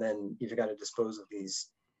lifespan, then you've got to dispose of these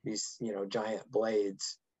giant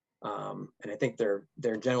blades. And I think they're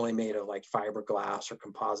generally made of like fiberglass or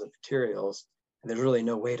composite materials, and there's really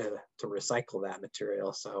no way to recycle that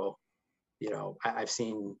material. So, I've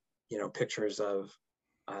seen pictures of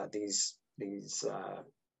these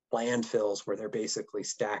landfills where they're basically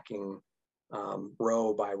stacking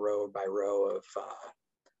row by row by row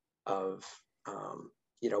of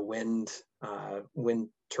wind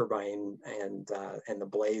turbine and the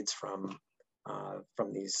blades from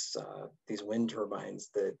these wind turbines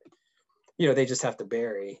that they just have to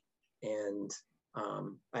bury. And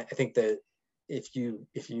I think that if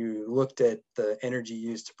you looked at the energy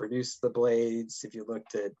used to produce the blades, if you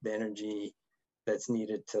looked at the energy that's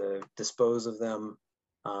needed to dispose of them,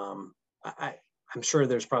 I'm sure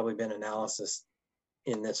there's probably been analysis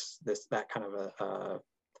in that kind of a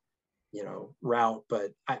route,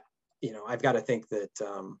 but I've got to think that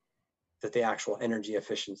the actual energy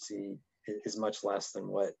efficiency is much less than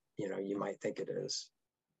what you might think it is.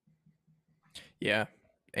 Yeah,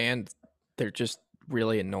 and they're just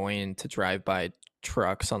really annoying to drive by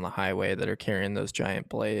trucks on the highway that are carrying those giant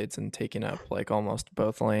blades and taking up like almost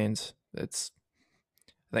both lanes. I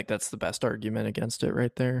think that's the best argument against it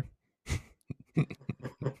right there.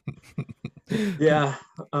 Yeah,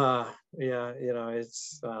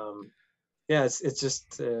 it's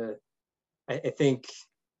just I think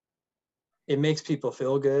it makes people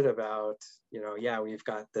feel good about we've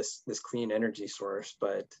got this clean energy source,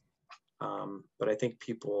 but I think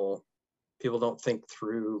people don't think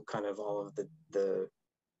through kind of all of the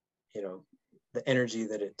energy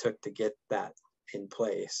that it took to get that in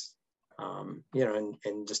place. And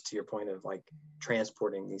just to your point of like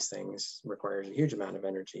transporting these things requires a huge amount of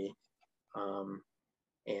energy.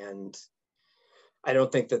 And I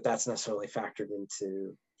don't think that that's necessarily factored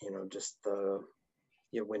into, just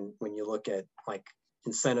when you look at like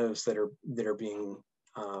incentives that are being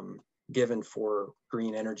given for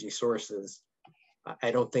green energy sources.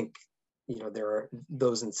 I don't think,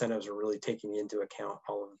 those incentives are really taking into account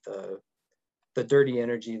all of the dirty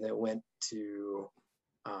energy that went to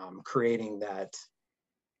creating that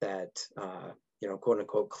quote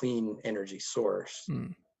unquote clean energy source.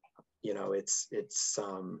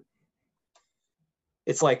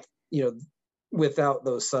 It's like, without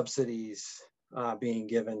those subsidies being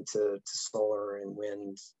given to solar and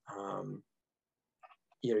wind,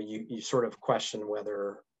 you sort of question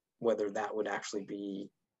whether that would actually be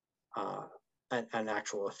an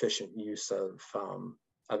actual efficient use of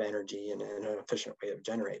energy and an efficient way of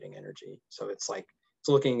generating energy. So it's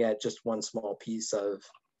looking at just one small piece of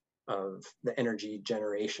the energy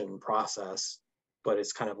generation process, but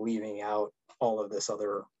it's kind of leaving out all of this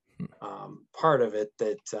other part of it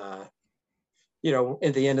that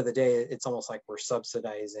at the end of the day, it's almost like we're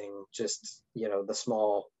subsidizing just, the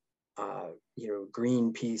small,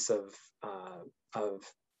 green piece of,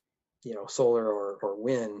 solar or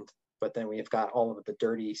wind, but then we've got all of the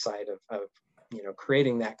dirty side of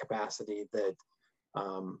creating that capacity that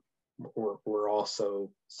we're also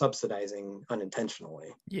subsidizing unintentionally.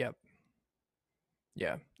 Yep.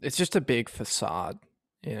 Yeah. It's just a big facade,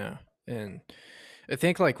 and I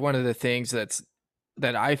think like one of the things that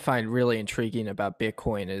I find really intriguing about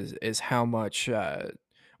Bitcoin is how much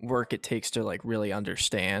work it takes to like really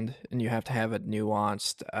understand, and you have to have a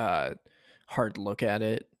nuanced, hard look at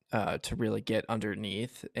it to really get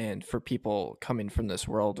underneath. And for people coming from this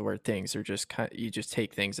world where things are just you just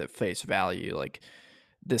take things at face value, like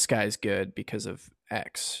this guy's good because of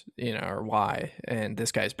X, or Y, and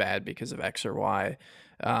this guy's bad because of X or Y.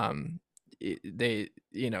 They,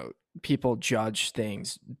 people judge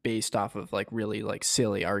things based off of like really like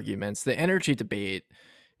silly arguments. The energy debate,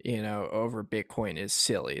 over Bitcoin is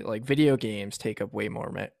silly. Like video games take up way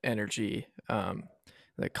more energy.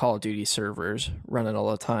 Like Call of Duty servers running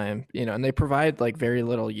all the time, and they provide like very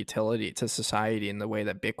little utility to society in the way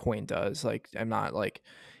that Bitcoin does. Like, I'm not like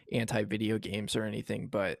anti video games or anything,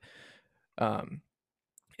 but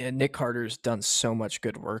and Nick Carter's done so much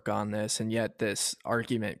good work on this, and yet this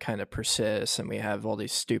argument kind of persists, and we have all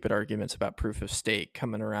these stupid arguments about proof of stake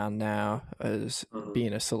coming around now as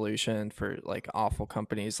being a solution for like awful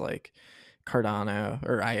companies like Cardano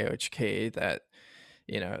or IOHK that,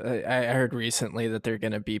 I heard recently that they're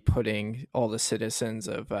going to be putting all the citizens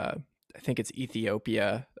of, I think it's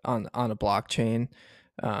Ethiopia on a blockchain,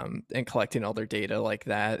 and collecting all their data like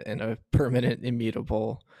that in a permanent,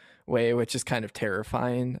 immutable way, which is kind of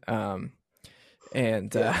terrifying. And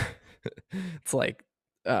it's like,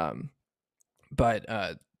 but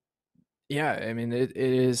yeah, I mean, it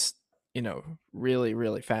is, really,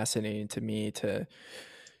 really fascinating to me to,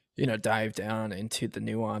 dive down into the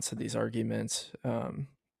nuance of these arguments.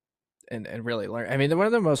 And really learn. I mean, one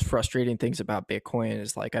of the most frustrating things about Bitcoin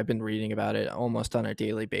is like I've been reading about it almost on a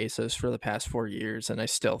daily basis for the past 4 years, and I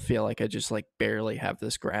still feel like I just like barely have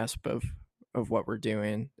this grasp of what we're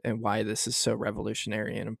doing and why this is so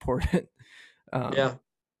revolutionary and important. Yeah.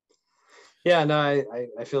 No,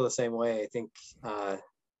 I feel the same way. I think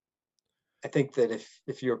that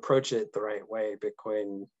if you approach it the right way,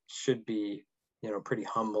 Bitcoin should be, pretty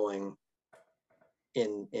humbling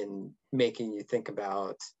in making you think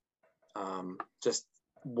about just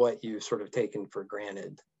what you've sort of taken for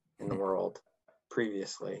granted in the world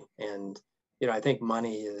previously. And, I think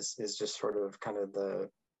money is just sort of kind of the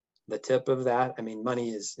tip of that. I mean, money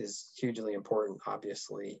is hugely important,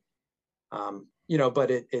 obviously. But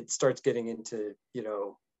it starts getting into,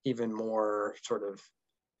 even more sort of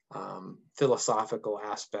philosophical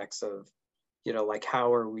aspects of, like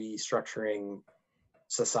how are we structuring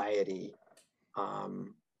society?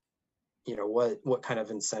 What kind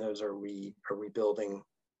of incentives are we building,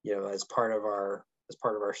 as part of our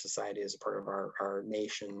society, as a part of our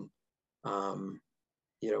nation?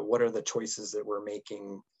 What are the choices that we're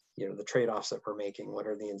making? The trade-offs that we're making. What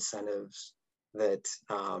are the incentives that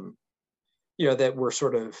that we're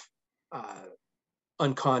sort of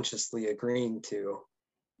unconsciously agreeing to?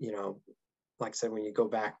 Like I said, when you go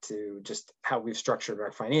back to just how we've structured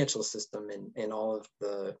our financial system and all of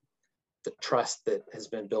the trust that has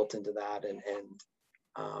been built into that, and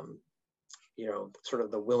sort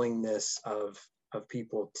of the willingness of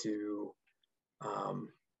people to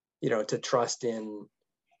to trust in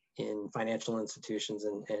financial institutions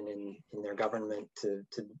and in their government to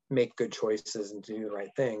make good choices and to do the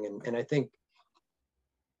right thing. And I think,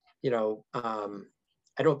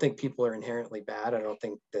 I don't think people are inherently bad. I don't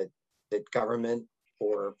think that government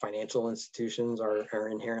or financial institutions are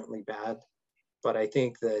inherently bad. But I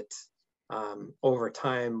think that over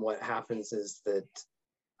time, what happens is that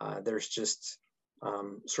there's just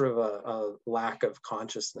sort of a lack of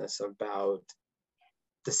consciousness about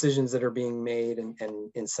decisions that are being made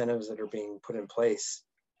and incentives that are being put in place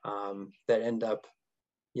that end up,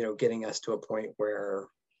 getting us to a point where,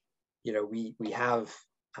 we have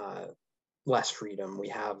less freedom, we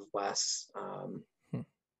have less,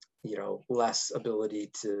 less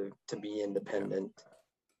ability to be independent.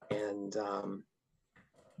 And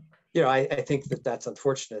I think that that's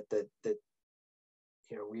unfortunate that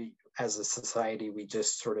we as a society, we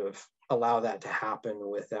just sort of allow that to happen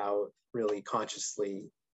without really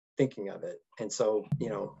consciously thinking of it. And so,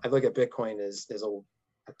 I look at Bitcoin as a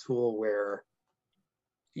tool where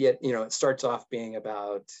yet, it starts off being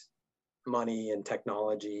about money and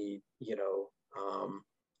technology,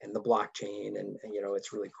 and the blockchain, and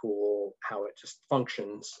it's really cool how it just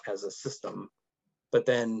functions as a system. But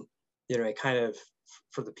then, it kind of,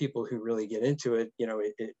 for the people who really get into it,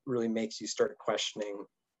 it really makes you start questioning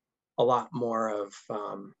a lot more of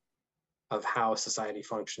how society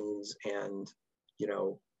functions, and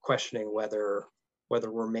questioning whether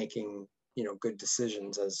we're making good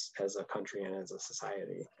decisions as a country and as a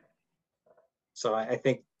society. So I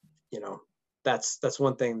think that's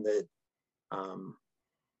one thing that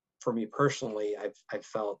for me personally, I've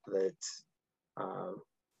felt that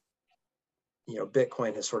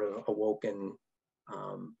Bitcoin has sort of awoken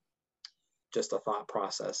just a thought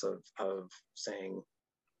process of saying,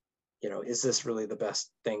 is this really the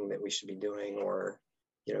best thing that we should be doing, or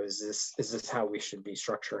is this how we should be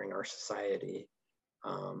structuring our society?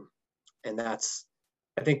 And I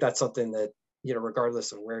think that's something that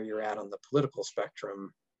regardless of where you're at on the political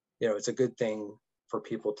spectrum, it's a good thing for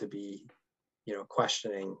people to be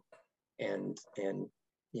questioning and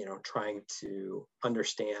trying to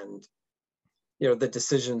understand the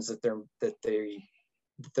decisions that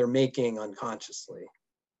they're making unconsciously,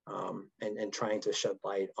 and trying to shed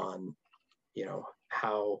light on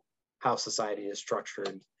how society is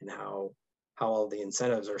structured, and how all the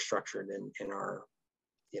incentives are structured in our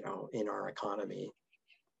in our economy.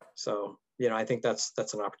 So I think that's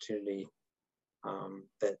an opportunity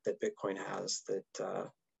that Bitcoin has, that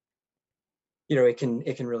it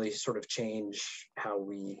can really sort of change how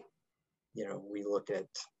we look at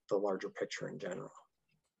the larger picture in general.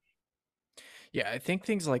 Yeah, I think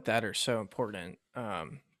things like that are so important. Have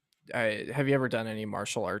you ever done any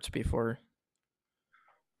martial arts before?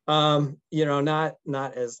 Not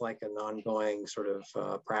as like an ongoing sort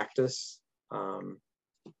of practice,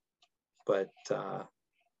 but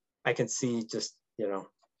I can see just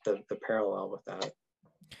the parallel with that.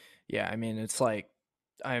 Yeah, I mean, it's like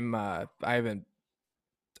I'm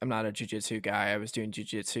not a jiu-jitsu guy. I was doing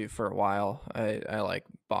jiu-jitsu for a while. I like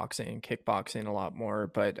boxing, kickboxing a lot more,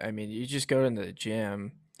 but I mean, you just go into the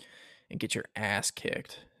gym and get your ass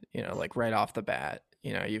kicked, like right off the bat.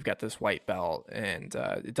 You've got this white belt, and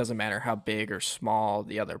it doesn't matter how big or small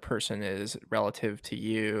the other person is relative to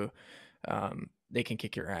you. They can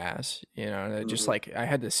kick your ass, and just Mm-hmm. like I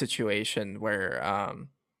had this situation where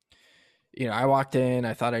I walked in,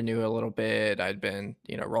 I thought I knew a little bit. I'd been,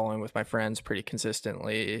 rolling with my friends pretty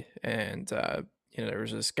consistently. And, there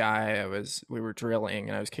was this guy we were drilling,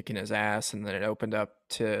 and I was kicking his ass. And then it opened up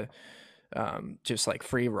to just like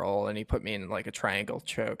free roll. And he put me in like a triangle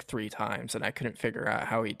choke 3 times. And I couldn't figure out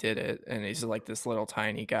how he did it. And he's like this little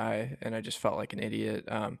tiny guy. And I just felt like an idiot.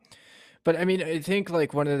 But I mean, I think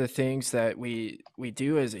like one of the things that we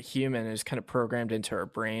do as a human is kind of programmed into our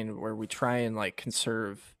brain, where we try and like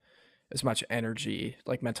conserve as much energy,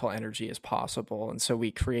 like mental energy, as possible. And so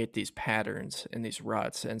we create these patterns and these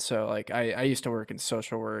ruts. And so like I used to work in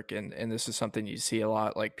social work, and this is something you see a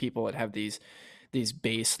lot, like people that have these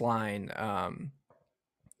baseline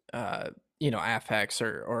affects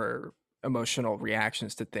or emotional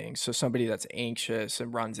reactions to things. So somebody that's anxious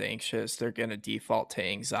and runs anxious, they're going to default to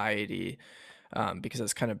anxiety, because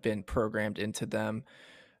it's kind of been programmed into them.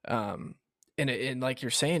 Um, and like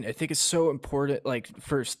you're saying, I think it's so important, like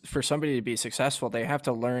for somebody to be successful, they have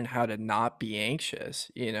to learn how to not be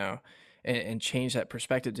anxious, and change that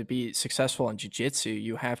perspective. To be successful in jiu-jitsu,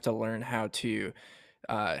 you have to learn how to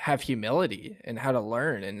have humility, and how to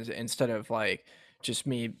learn, and instead of like just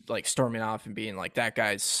me like storming off and being like, that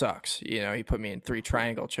guy sucks, he put me in 3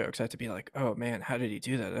 triangle chokes. I have to be like, oh man, how did he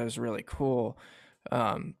do that? That was really cool.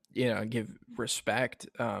 And give respect.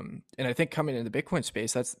 And I think coming into the Bitcoin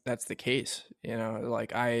space, that's the case.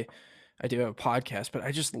 Like I do have a podcast, but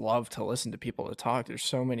I just love to listen to people to talk. There's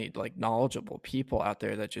so many like knowledgeable people out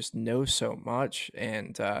there that just know so much.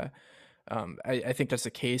 And I think that's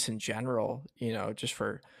the case in general, just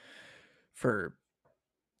for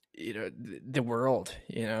the world.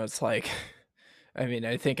 It's like, I mean,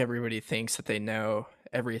 I think everybody thinks that they know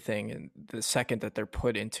everything, and the second that they're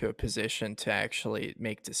put into a position to actually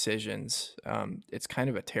make decisions, it's kind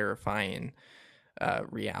of a terrifying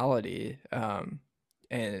reality. And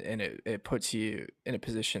it puts you in a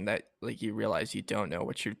position that like you realize you don't know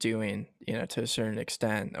what you're doing, to a certain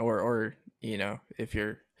extent, or if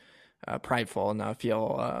you're prideful enough,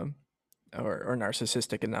 you'll or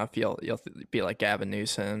narcissistic enough, you'll be like Gavin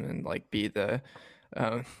Newsom and like be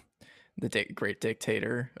um, the great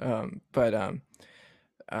dictator.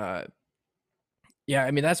 Uh, yeah,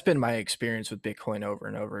 I mean, that's been my experience with Bitcoin over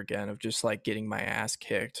and over again, of just like getting my ass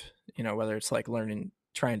kicked, whether it's like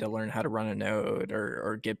trying to learn how to run a node,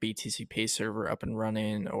 or get BTC Pay server up and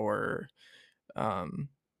running, or, um,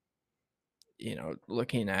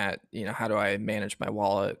 looking at, how do I manage my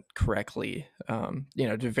wallet correctly?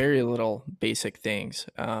 Do very little basic things.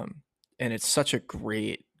 And it's such a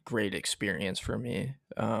great great experience for me.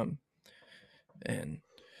 And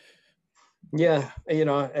yeah,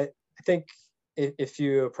 I think if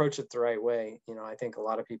you approach it the right way, I think a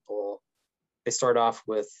lot of people, they start off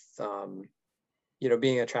with,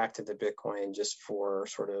 being attracted to Bitcoin just for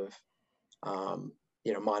sort of,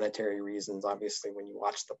 monetary reasons. Obviously, when you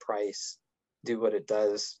watch the price do what it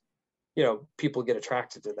does, people get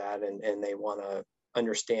attracted to that, and they want to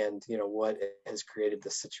understand, what has created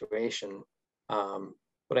this situation.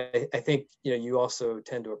 But I think, you also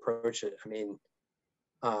tend to approach it. I mean,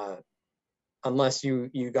 unless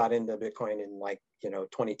you got into Bitcoin in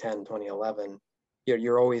 2010, 2011,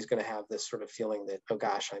 you're always going to have this sort of feeling that, oh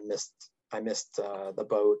gosh, I missed the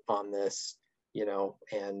boat on this,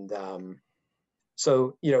 and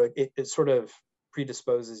so it sort of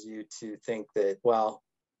predisposes you to think that, well,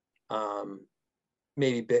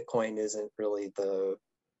 maybe Bitcoin isn't really the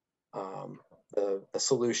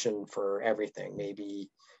solution for everything.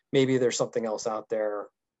 Maybe there's something else out there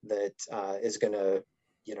that is going to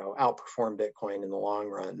outperform Bitcoin in the long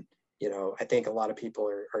run. I think a lot of people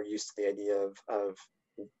are used to the idea of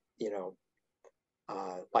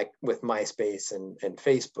like with MySpace and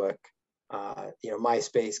Facebook.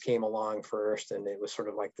 MySpace came along first, and it was sort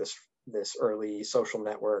of like this early social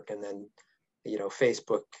network, and then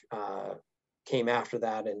Facebook came after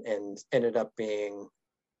that, and ended up being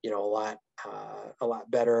a lot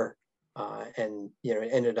better, and it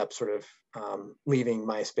ended up sort of leaving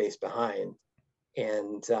MySpace behind.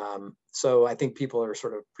 And so I think people are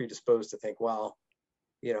sort of predisposed to think, well,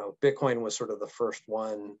 Bitcoin was sort of the first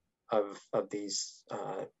one of these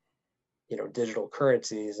digital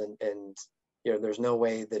currencies, and there's no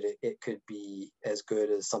way that it could be as good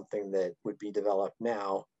as something that would be developed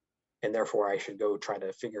now, and therefore I should go try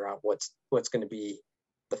to figure out what's going to be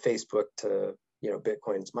the Facebook to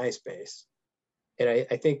Bitcoin's MySpace. And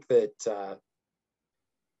I think that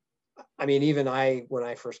even when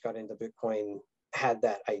I first got into Bitcoin, had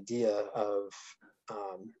that idea of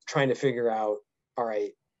trying to figure out, all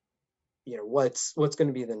right, what's going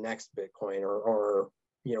to be the next Bitcoin, or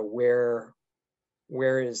where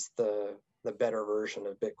is the better version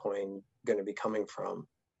of Bitcoin going to be coming from.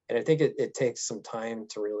 And I think it takes some time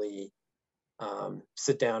to really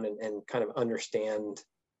sit down and kind of understand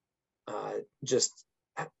just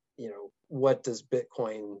what does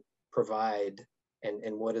Bitcoin provide,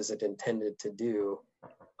 and what is it intended to do.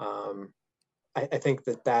 I think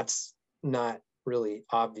that's not really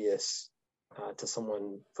obvious to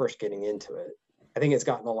someone first getting into it. I think it's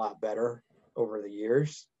gotten a lot better over the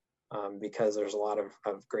years, because there's a lot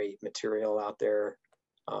of great material out there,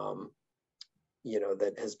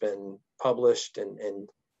 that has been published, and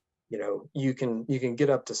you can get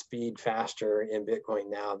up to speed faster in Bitcoin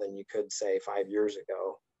now than you could, say, 5 years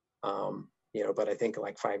ago. But I think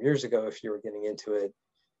like 5 years ago, if you were getting into it,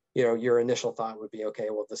 your initial thought would be, okay,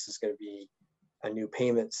 well, this is going to be a new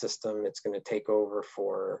payment system. It's going to take over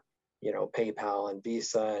for, PayPal and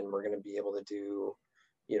Visa, and we're going to be able to do,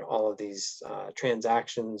 all of these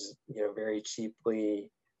transactions, very cheaply.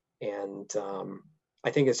 And I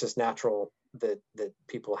think it's just natural that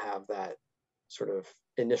people have that sort of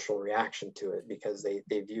initial reaction to it, because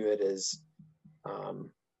they view it as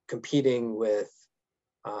competing with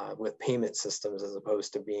payment systems, as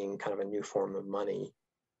opposed to being kind of a new form of money.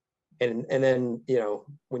 And then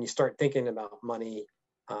when you start thinking about money,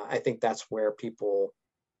 I think that's where people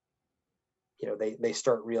they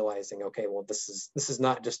start realizing, okay, well, this is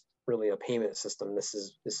not just really a payment system. This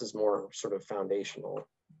is more sort of foundational.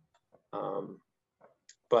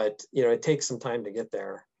 But it takes some time to get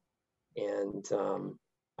there, and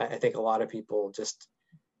I think a lot of people just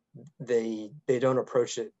they don't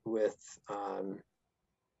approach it with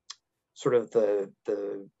sort of the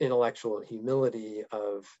intellectual humility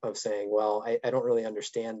of saying, well, I don't really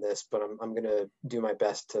understand this, but I'm going to do my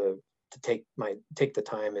best to take the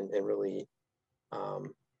time and really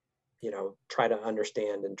try to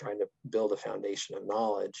understand and trying to build a foundation of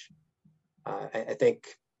knowledge. I think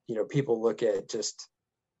people look at just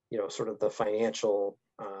sort of the financial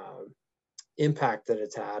impact that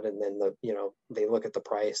it's had, and then they look at the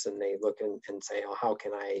price, and they look and say, oh, how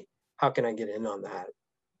can I get in on that?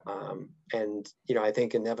 And I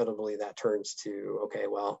think inevitably that turns to, okay,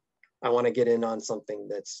 well, I want to get in on something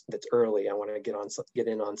that's early. I want to get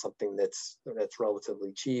in on something that's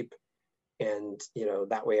relatively cheap, and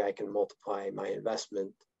that way I can multiply my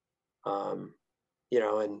investment.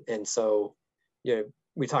 And so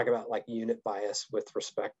we talk about like unit bias with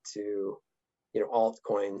respect to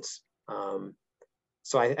altcoins.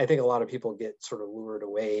 So I think a lot of people get sort of lured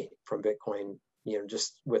away from Bitcoin,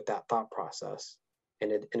 just with that thought process.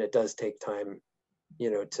 And it does take time,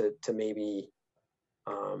 to maybe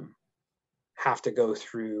have to go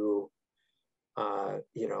through,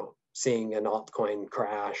 seeing an altcoin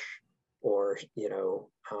crash, or,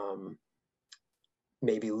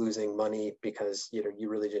 maybe losing money because, you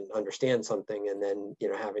really didn't understand something, and then,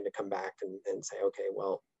 having to come back and say, okay,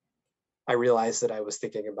 well, I realized that I was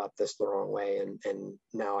thinking about this the wrong way, and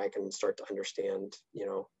now I can start to understand,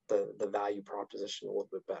 the value proposition a little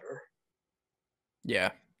bit better.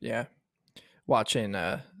 Yeah. Yeah. Watching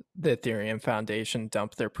the Ethereum Foundation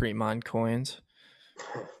dump their pre-mined coins.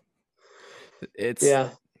 It's Yeah.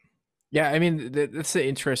 Yeah, I mean that's the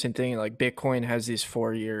interesting thing. Like Bitcoin has these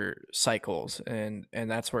 4-year cycles, and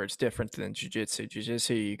that's where it's different than jujitsu.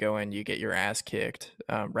 Jujitsu, you go in, you get your ass kicked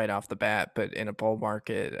right off the bat, but in a bull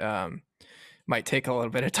market, might take a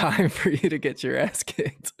little bit of time for you to get your ass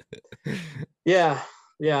kicked. Yeah.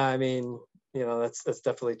 Yeah. I mean, that's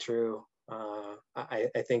definitely true. I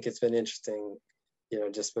think it's been interesting,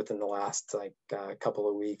 just within the last couple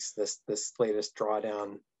of weeks, this latest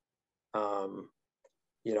drawdown. Um,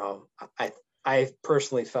 you know, I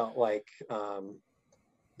personally felt like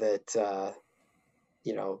that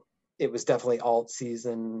it was definitely alt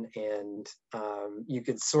season, and you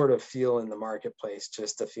could sort of feel in the marketplace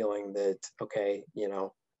just a feeling that, okay,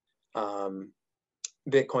 um,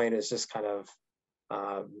 Bitcoin is just kind of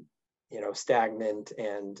stagnant,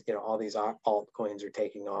 and all these altcoins are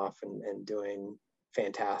taking off and doing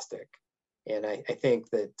fantastic. And I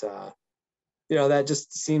think that that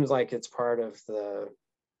just seems like it's part of the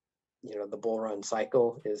bull run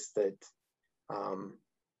cycle, is that um,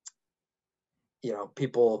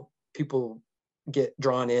 people get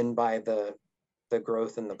drawn in by the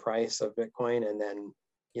growth in the price of Bitcoin, and then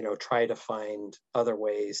try to find other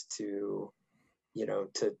ways to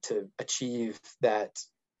to achieve that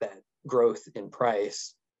growth in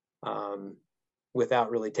price, without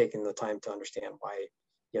really taking the time to understand why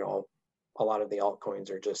a lot of the altcoins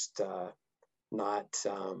are just not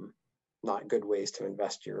not good ways to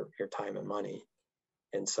invest your time and money.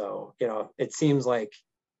 And so it seems like,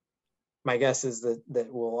 my guess is that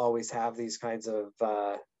we'll always have these kinds of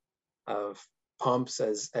pumps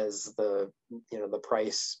as the the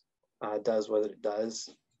price does what it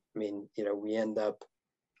does. I mean, we end up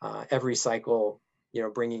every cycle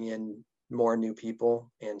bringing in more new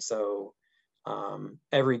people, and so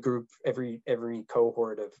every group, every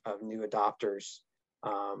cohort of new adopters,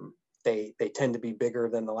 they tend to be bigger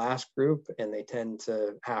than the last group, and they tend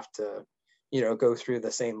to have to go through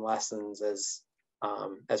the same lessons as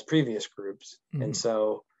previous groups. Mm-hmm. And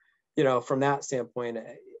so from that standpoint,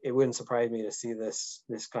 it wouldn't surprise me to see this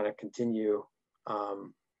kind of continue,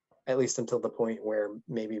 at least until the point where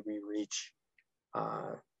maybe we reach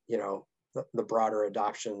the broader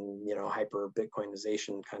adoption, hyper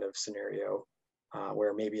Bitcoinization kind of scenario,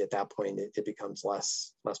 where maybe at that point it becomes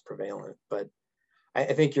less prevalent. But I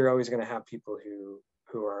think you're always going to have people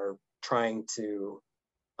who are trying to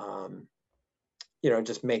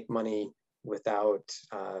just make money without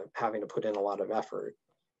having to put in a lot of effort,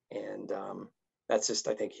 and that's just,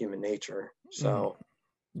 I think, human nature. So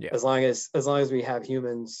yeah, as long as we have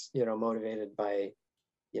humans motivated by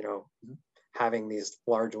having these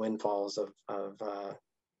large windfalls of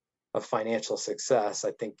financial success,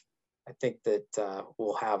 I think that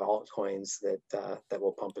we'll have altcoins that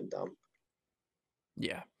will pump and dump.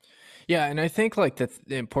 Yeah, and I think like the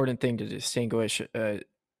important thing to distinguish,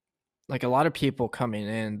 like a lot of people coming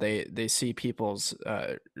in, they see people's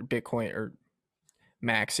Bitcoin or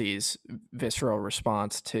Maxi's visceral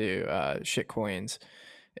response to shitcoins,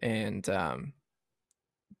 and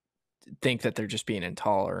think that they're just being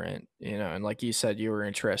intolerant, and like you said, you were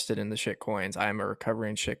interested in the shitcoins. I'm a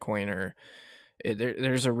recovering shitcoiner.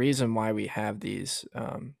 There's a reason why we have these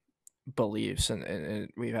beliefs, and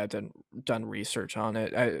we've done research on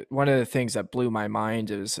it. One of the things that blew my mind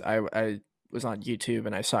is I was on YouTube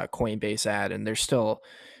and I saw a Coinbase ad, and they're still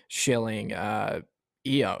shilling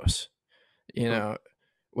EOS,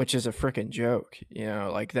 which is a freaking joke,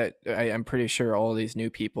 like that. I'm pretty sure all these new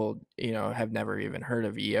people, have never even heard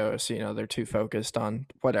of EOS. They're too focused on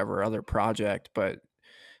whatever other project, but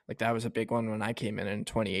like that was a big one when I came in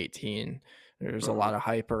 2018. There's a lot of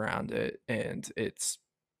hype around it, and it's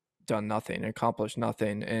done nothing, accomplished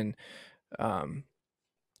nothing. And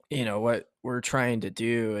what we're trying to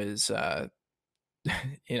do is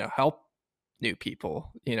help new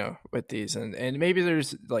people with these, and maybe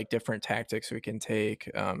there's like different tactics we can take.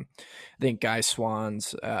 I think Guy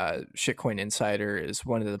Swan's Shitcoin Insider is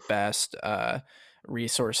one of the best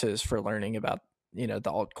resources for learning about the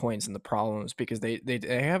altcoins and the problems, because they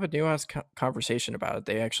have a nuanced conversation about it.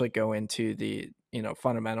 They actually go into the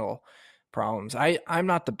fundamental problems. I'm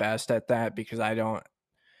not the best at that, because I don't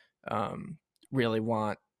really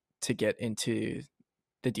want to get into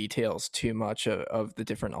the details too much of the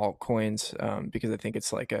different altcoins, because I think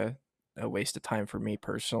it's like a waste of time for me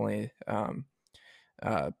personally.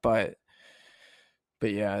 But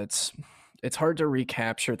yeah, it's hard to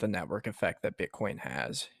recapture the network effect that Bitcoin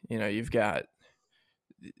has. You've got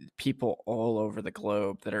people all over the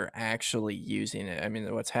globe that are actually using it. I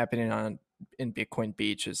mean, what's happening in Bitcoin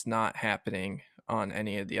Beach is not happening on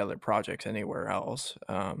any of the other projects anywhere else.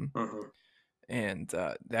 Mm-hmm. And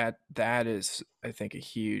that is, I think, a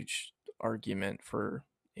huge argument for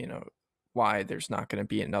why there's not going to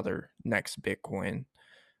be another next Bitcoin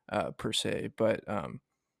per se. But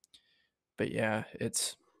yeah,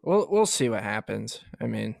 we'll see what happens. I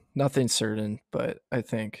mean, nothing's certain, but I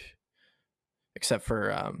think except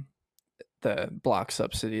for the block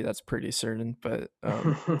subsidy, that's pretty certain. But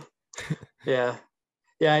Yeah.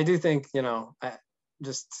 Yeah, I do think,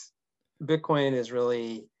 just Bitcoin is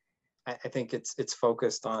really, I think it's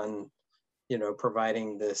focused on,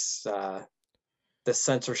 providing this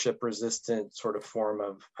censorship resistant sort of form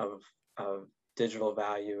of digital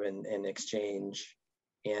value and exchange.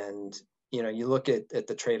 And, you look at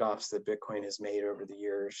the trade-offs that Bitcoin has made over the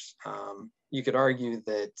years. You could argue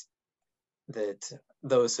that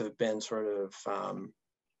those have been sort of,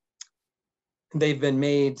 they've been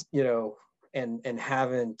made, and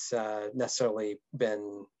haven't necessarily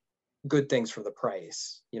been good things for the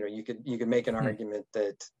price. You could make an argument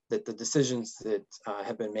that the decisions that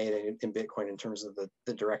have been made in Bitcoin in terms of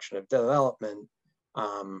the direction of development,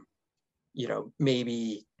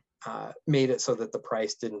 maybe made it so that the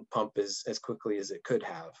price didn't pump as quickly as it could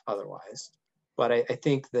have otherwise. But I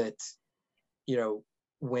think that,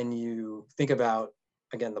 when you think about,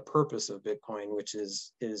 again, the purpose of Bitcoin, which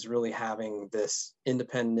is really having this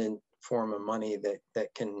independent form of money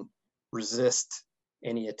that can resist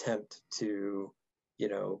any attempt to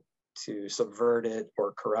subvert it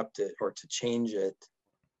or corrupt it or to change it.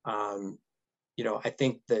 I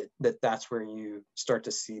think that's where you start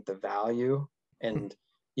to see the value. And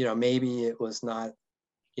maybe it was not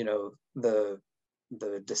the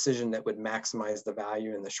decision that would maximize the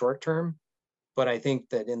value in the short term, but I think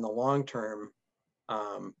that in the long term,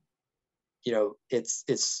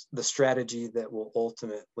 it's the strategy that will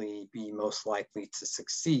ultimately be most likely to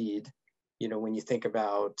succeed. When you think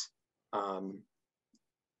about,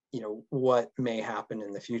 what may happen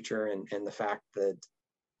in the future, and the fact that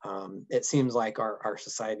it seems like our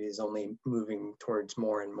society is only moving towards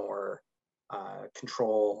more and more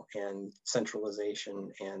control and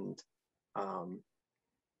centralization, and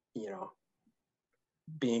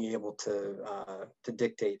being able to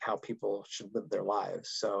dictate how people should live their lives.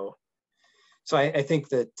 So I think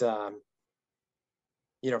that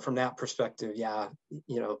from that perspective, yeah,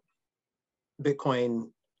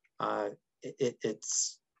 Bitcoin,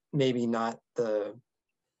 it's maybe not the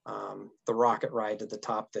rocket ride to the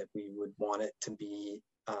top that we would want it to be,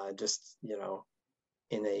 just in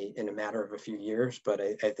a matter of a few years. But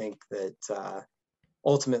I think that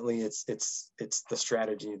ultimately it's the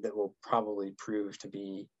strategy that will probably prove to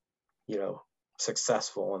be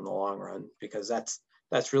successful in the long run, because that's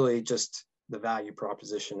really just the value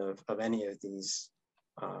proposition of any of these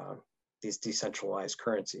decentralized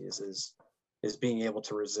currencies is being able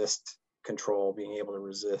to resist control, being able to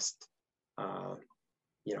resist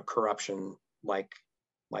corruption, like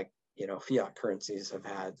fiat currencies have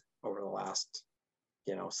had over the last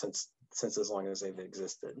since as long as they've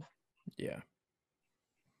existed.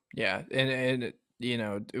 Yeah, and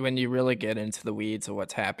when you really get into the weeds of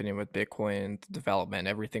what's happening with Bitcoin development,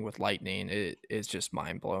 everything with Lightning, it is just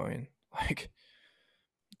mind blowing. Like,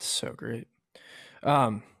 it's so great.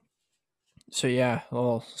 So yeah,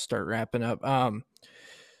 we'll start wrapping up.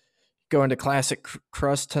 Going to Classic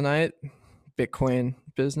Crust tonight, Bitcoin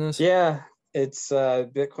business. Yeah, it's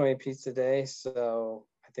Bitcoin Pizza Day, so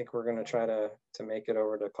I think we're gonna try to make it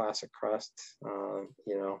over to Classic Crust.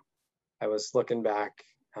 I was looking back.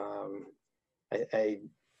 I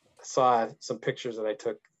saw some pictures that I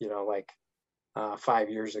took, 5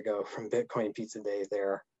 years ago from Bitcoin Pizza Day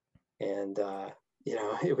there, and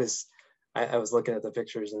it was. I was looking at the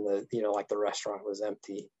pictures, and the restaurant was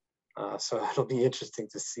empty. So it'll be interesting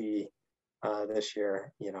to see this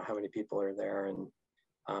year, how many people are there, and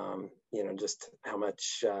just how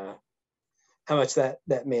much that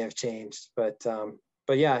may have changed. But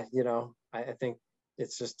yeah, I think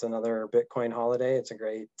it's just another Bitcoin holiday. It's a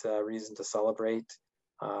great reason to celebrate,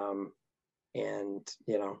 and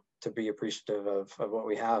to be appreciative of what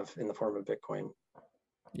we have in the form of Bitcoin.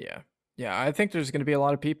 Yeah, I think there's going to be a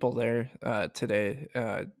lot of people there today,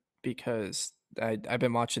 because I've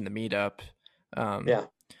been watching the meetup. Yeah.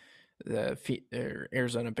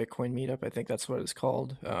 Arizona Bitcoin meetup. I think that's what it's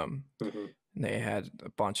called. Mhm. And they had a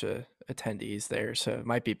bunch of attendees there, so it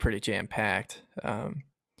might be pretty jam packed.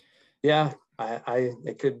 Yeah,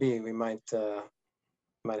 it could be. We might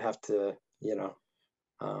have to,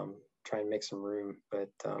 try and make some room. But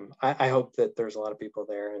I hope that there's a lot of people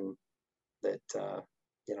there, and that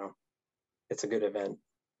it's a good event,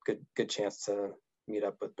 good chance to meet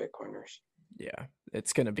up with Bitcoiners. Yeah,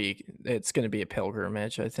 it's gonna be a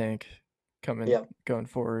pilgrimage, I think, going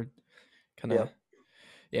forward. Kind of,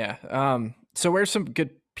 yeah. So where's some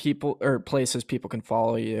good people or places people can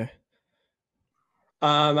follow you?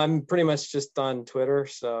 I'm pretty much just on Twitter,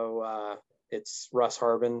 so it's Russ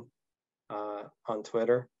Harbin on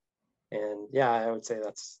Twitter, and yeah, I would say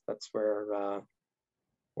that's where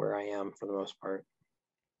I am for the most part.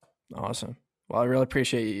 Awesome. Well, I really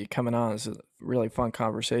appreciate you coming on. It's a really fun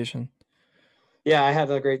conversation. Yeah, I had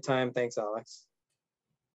a great time. Thanks, Alex.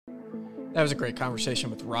 That was a great conversation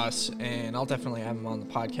with Russ, and I'll definitely have him on the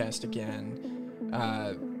podcast again.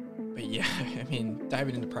 But yeah, I mean,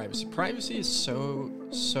 diving into privacy. Privacy is so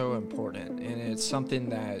important, and it's something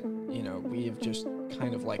that, we've just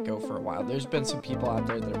kind of let go for a while. There's been some people out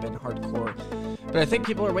there that have been hardcore, but I think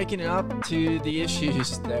people are waking up to the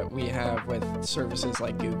issues that we have with services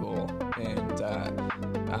like Google and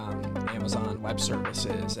Amazon Web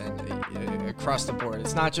Services and across the board.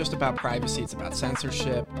 It's not just about privacy, it's about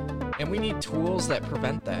censorship. And we need tools that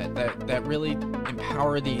prevent that really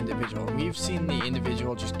empower the individual. We've seen the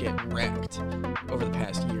individual just get wrecked over the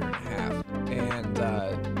past year and a half. And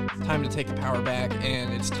it's time to take the power back,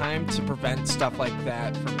 and it's time to prevent stuff like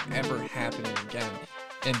that from ever happening again.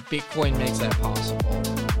 And Bitcoin makes that possible.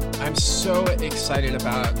 I'm so excited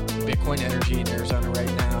about Bitcoin Energy in Arizona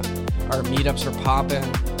right now. Our meetups are popping,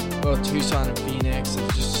 both Tucson and Phoenix.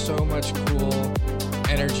 There's just so much cool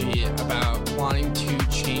energy about wanting to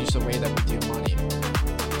change the way that we do money.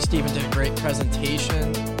 Stephen did a great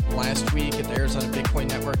presentation last week at the Arizona Bitcoin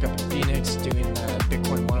Network up in Phoenix doing the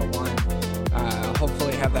Bitcoin 101.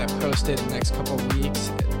 Hopefully have that posted in the next couple of weeks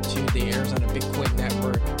to the Arizona Bitcoin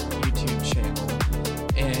Network YouTube channel.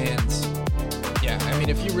 And yeah, I mean,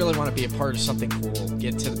 if you really want to be a part of something cool,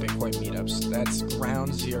 get to the Bitcoin meetups. That's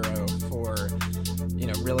ground zero for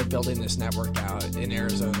really building this network out in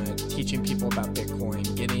Arizona, teaching people about Bitcoin,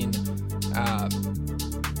 getting,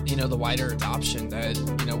 the wider adoption that,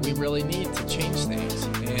 we really need to change things.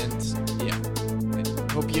 And yeah,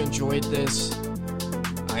 I hope you enjoyed this.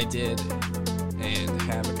 I did, and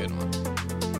have a good one.